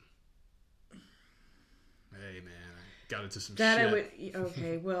 listen, hey man, I got into some That shit." I would.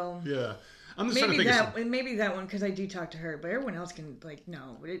 Okay, well. Yeah, I'm just trying to Maybe think of that, maybe that one because I do talk to her, but everyone else can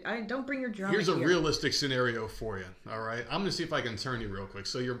no. I don't bring your drama. Here's a here. realistic scenario for you, all right? I'm going to see if I can turn you real quick.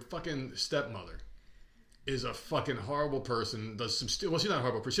 So your fucking stepmother is a fucking horrible person, does some... well, she's not a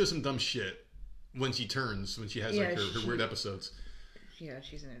horrible person. She does some dumb shit when she has Yeah, like her weird episodes. Yeah,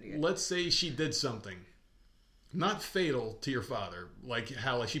 she's an idiot. Let's say she did something not fatal to your father, like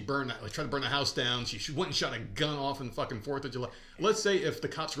how like she tried to burn the house down. She went and shot a gun off in fucking 4th of July. Let's say if the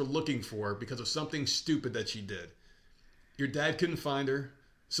cops were looking for her because of something stupid that she did. Your dad couldn't find her,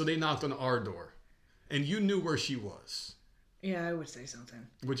 so they knocked on our door. And you knew where she was. Yeah, I would say something.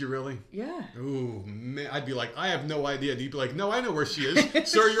 Would you really? Yeah. Ooh, man. I'd be like, I have no idea. And you'd be like, no, I know where she is.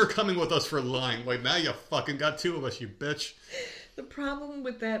 Sir, you're coming with us for lying. Like, now you fucking got 2 of us, you bitch. The problem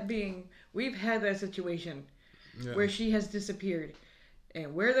with that being, we've had that situation Yeah. where she has disappeared.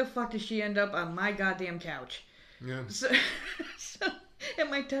 And where the fuck does she end up on my goddamn couch? Yeah. So and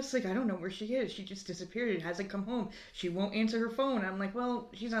my dad's like, I don't know where she is. She just disappeared and hasn't come home. She won't answer her phone. I'm like, well,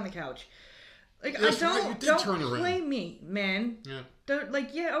 she's on the couch. Like, That's right, you did don't turn her in. blame me, man. Yeah. Don't, like,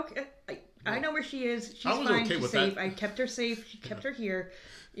 yeah, okay. I know where she is. She's I was fine. okay She's with safe. that. I kept her safe. She kept her here.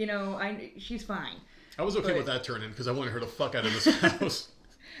 You know, she's fine. I was okay But- with that turn in because I wanted her the fuck out of this house.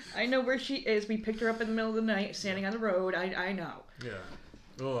 I know where she is. We picked her up in the middle of the night, standing on the road. I know. Yeah.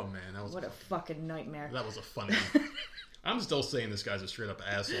 Oh, man. That was What a fucking nightmare. That was a funny one. I'm still saying this guy's a straight up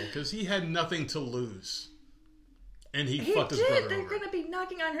asshole because he had nothing to lose. And he He fucked his did. brother They're over. going to be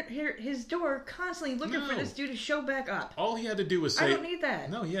knocking on his door constantly, looking for No. this dude to show back up. All he had to do was say, I don't need that.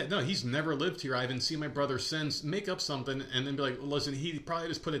 No, he's never lived here. I haven't seen my brother since. Make up something and then be like, listen, he probably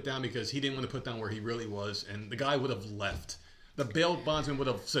just put it down because he didn't want to put down where he really was. And the guy would have left. The bail bondsman would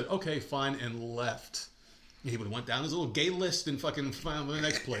have said, okay, fine, and left. He would have went down his little gay list and fucking found the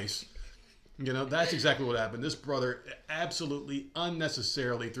next place. You know, that's exactly what happened. This brother absolutely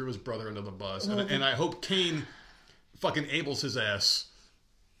unnecessarily threw his brother under the bus. And I hope Kane fucking Abel's his ass.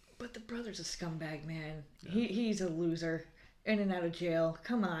 But the brother's a scumbag, man. He's a loser. In and out of jail.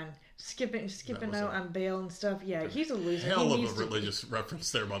 Come on. Skipping was out a- on bail and stuff. Yeah, he's a loser. Hell he of needs a religious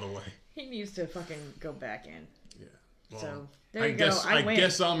reference there, by the way. He needs to fucking go back in. Yeah. Well, So, there you go. I I win.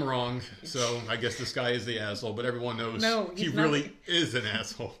 guess I'm wrong. So I guess this guy is the asshole, but everyone knows No, he he's not. really is an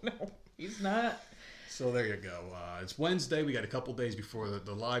asshole. No, he's not. So there you go. It's Wednesday. We got a couple days before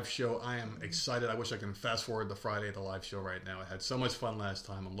the live show. I am excited. I wish I can fast forward to Friday, the live show right now. I had so much fun last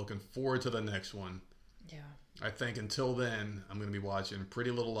time. I'm looking forward to the next one. Yeah. I think until then, I'm going to be watching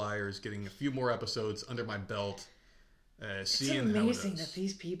Pretty Little Liars, getting a few more episodes under my belt. It's Seeing amazing how it that is.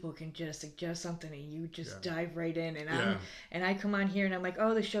 these people can just suggest something and you just Yeah. dive right in. And Yeah. I come on here and I'm like,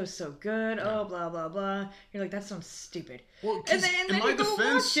 oh, the show's so good. Oh, blah blah blah. You're like, that sounds stupid. Well, 'cause and then in my you go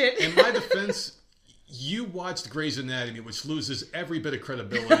defense, watch it. in my defense, you watched Grey's Anatomy, which loses every bit of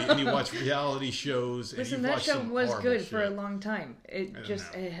credibility, and you watch reality shows. And Listen, you that watch show some was horrible good for a shit. long time. It know.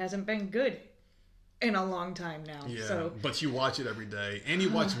 it hasn't been good in a long time now. Yeah, So but you watch it every day, and you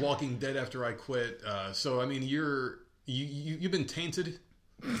watch Walking Dead after I quit. So I mean, you've been tainted.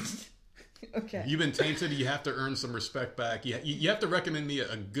 okay. You've been tainted. You have to earn some respect back. You have to recommend me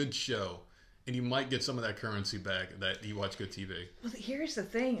a good show, and you might get some of that currency back that you watch good TV. Well, here's the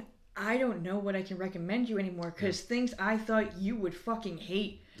thing. I don't know what I can recommend you anymore because things I thought you would fucking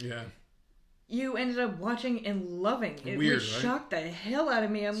hate, Yeah, you ended up watching and loving. It Weird, would right? shock the hell out of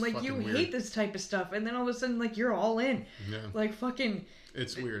me. I'm like, you fucking weird. hate this type of stuff, and then all of a sudden, like, you're all in. yeah, Like fucking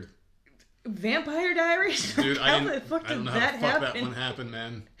it's weird, Vampire Diaries. dude. How I the fuck don't did know how that the fuck happen? that one happened,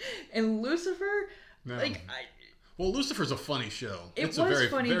 man. And Lucifer. No. Like, Well, Lucifer's a funny show. It It's was a very,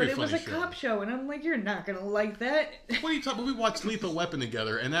 funny, very but it was a funny show. cop show, and I'm like, you're not gonna like that. What are you talking about? We watched Lethal Weapon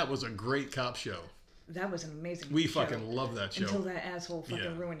together, and that was a great cop show. That was an amazing. We show. fucking love that show. Until that asshole fucking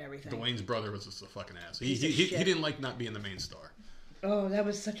Yeah. ruined everything. Dwayne's brother was just a fucking ass. He Piece of he shit. didn't like not being the main star. Oh, that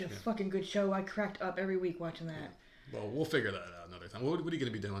was such a fucking good show. I cracked up every week watching that. Well, we'll figure that out another time. What are you going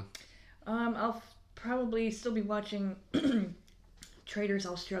to be doing? I'll probably still be watching Traders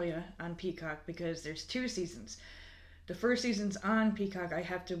Australia on Peacock because there's 2 seasons. The first season's on Peacock. I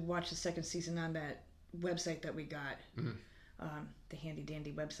have to watch the second season on that website that we got. The handy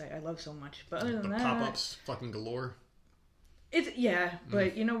dandy website I love so much. But other The than that, pop-ups fucking galore. it's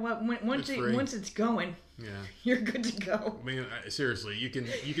but you know what? Once It's free. once it's going, Yeah. you're good to go. I mean, seriously, you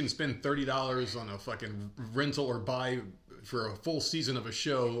can spend $30 on a fucking rental or buy for a full season of a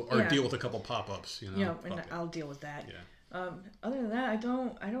show, or Yeah. deal with a couple pop-ups. You know, Yeah, Fuck and it. I'll deal with that. Yeah. Other than that, I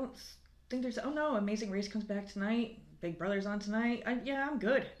don't think there's. Oh no, Amazing Race comes back tonight. Big Brother's on tonight. I'm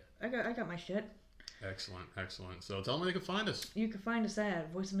good. I got my shit. Excellent. So tell them where they can find us. You can find us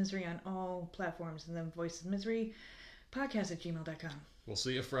at Voice of Misery on all platforms, and then Voice of Misery podcast at gmail.com. We'll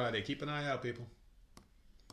see you Friday. Keep an eye out, people.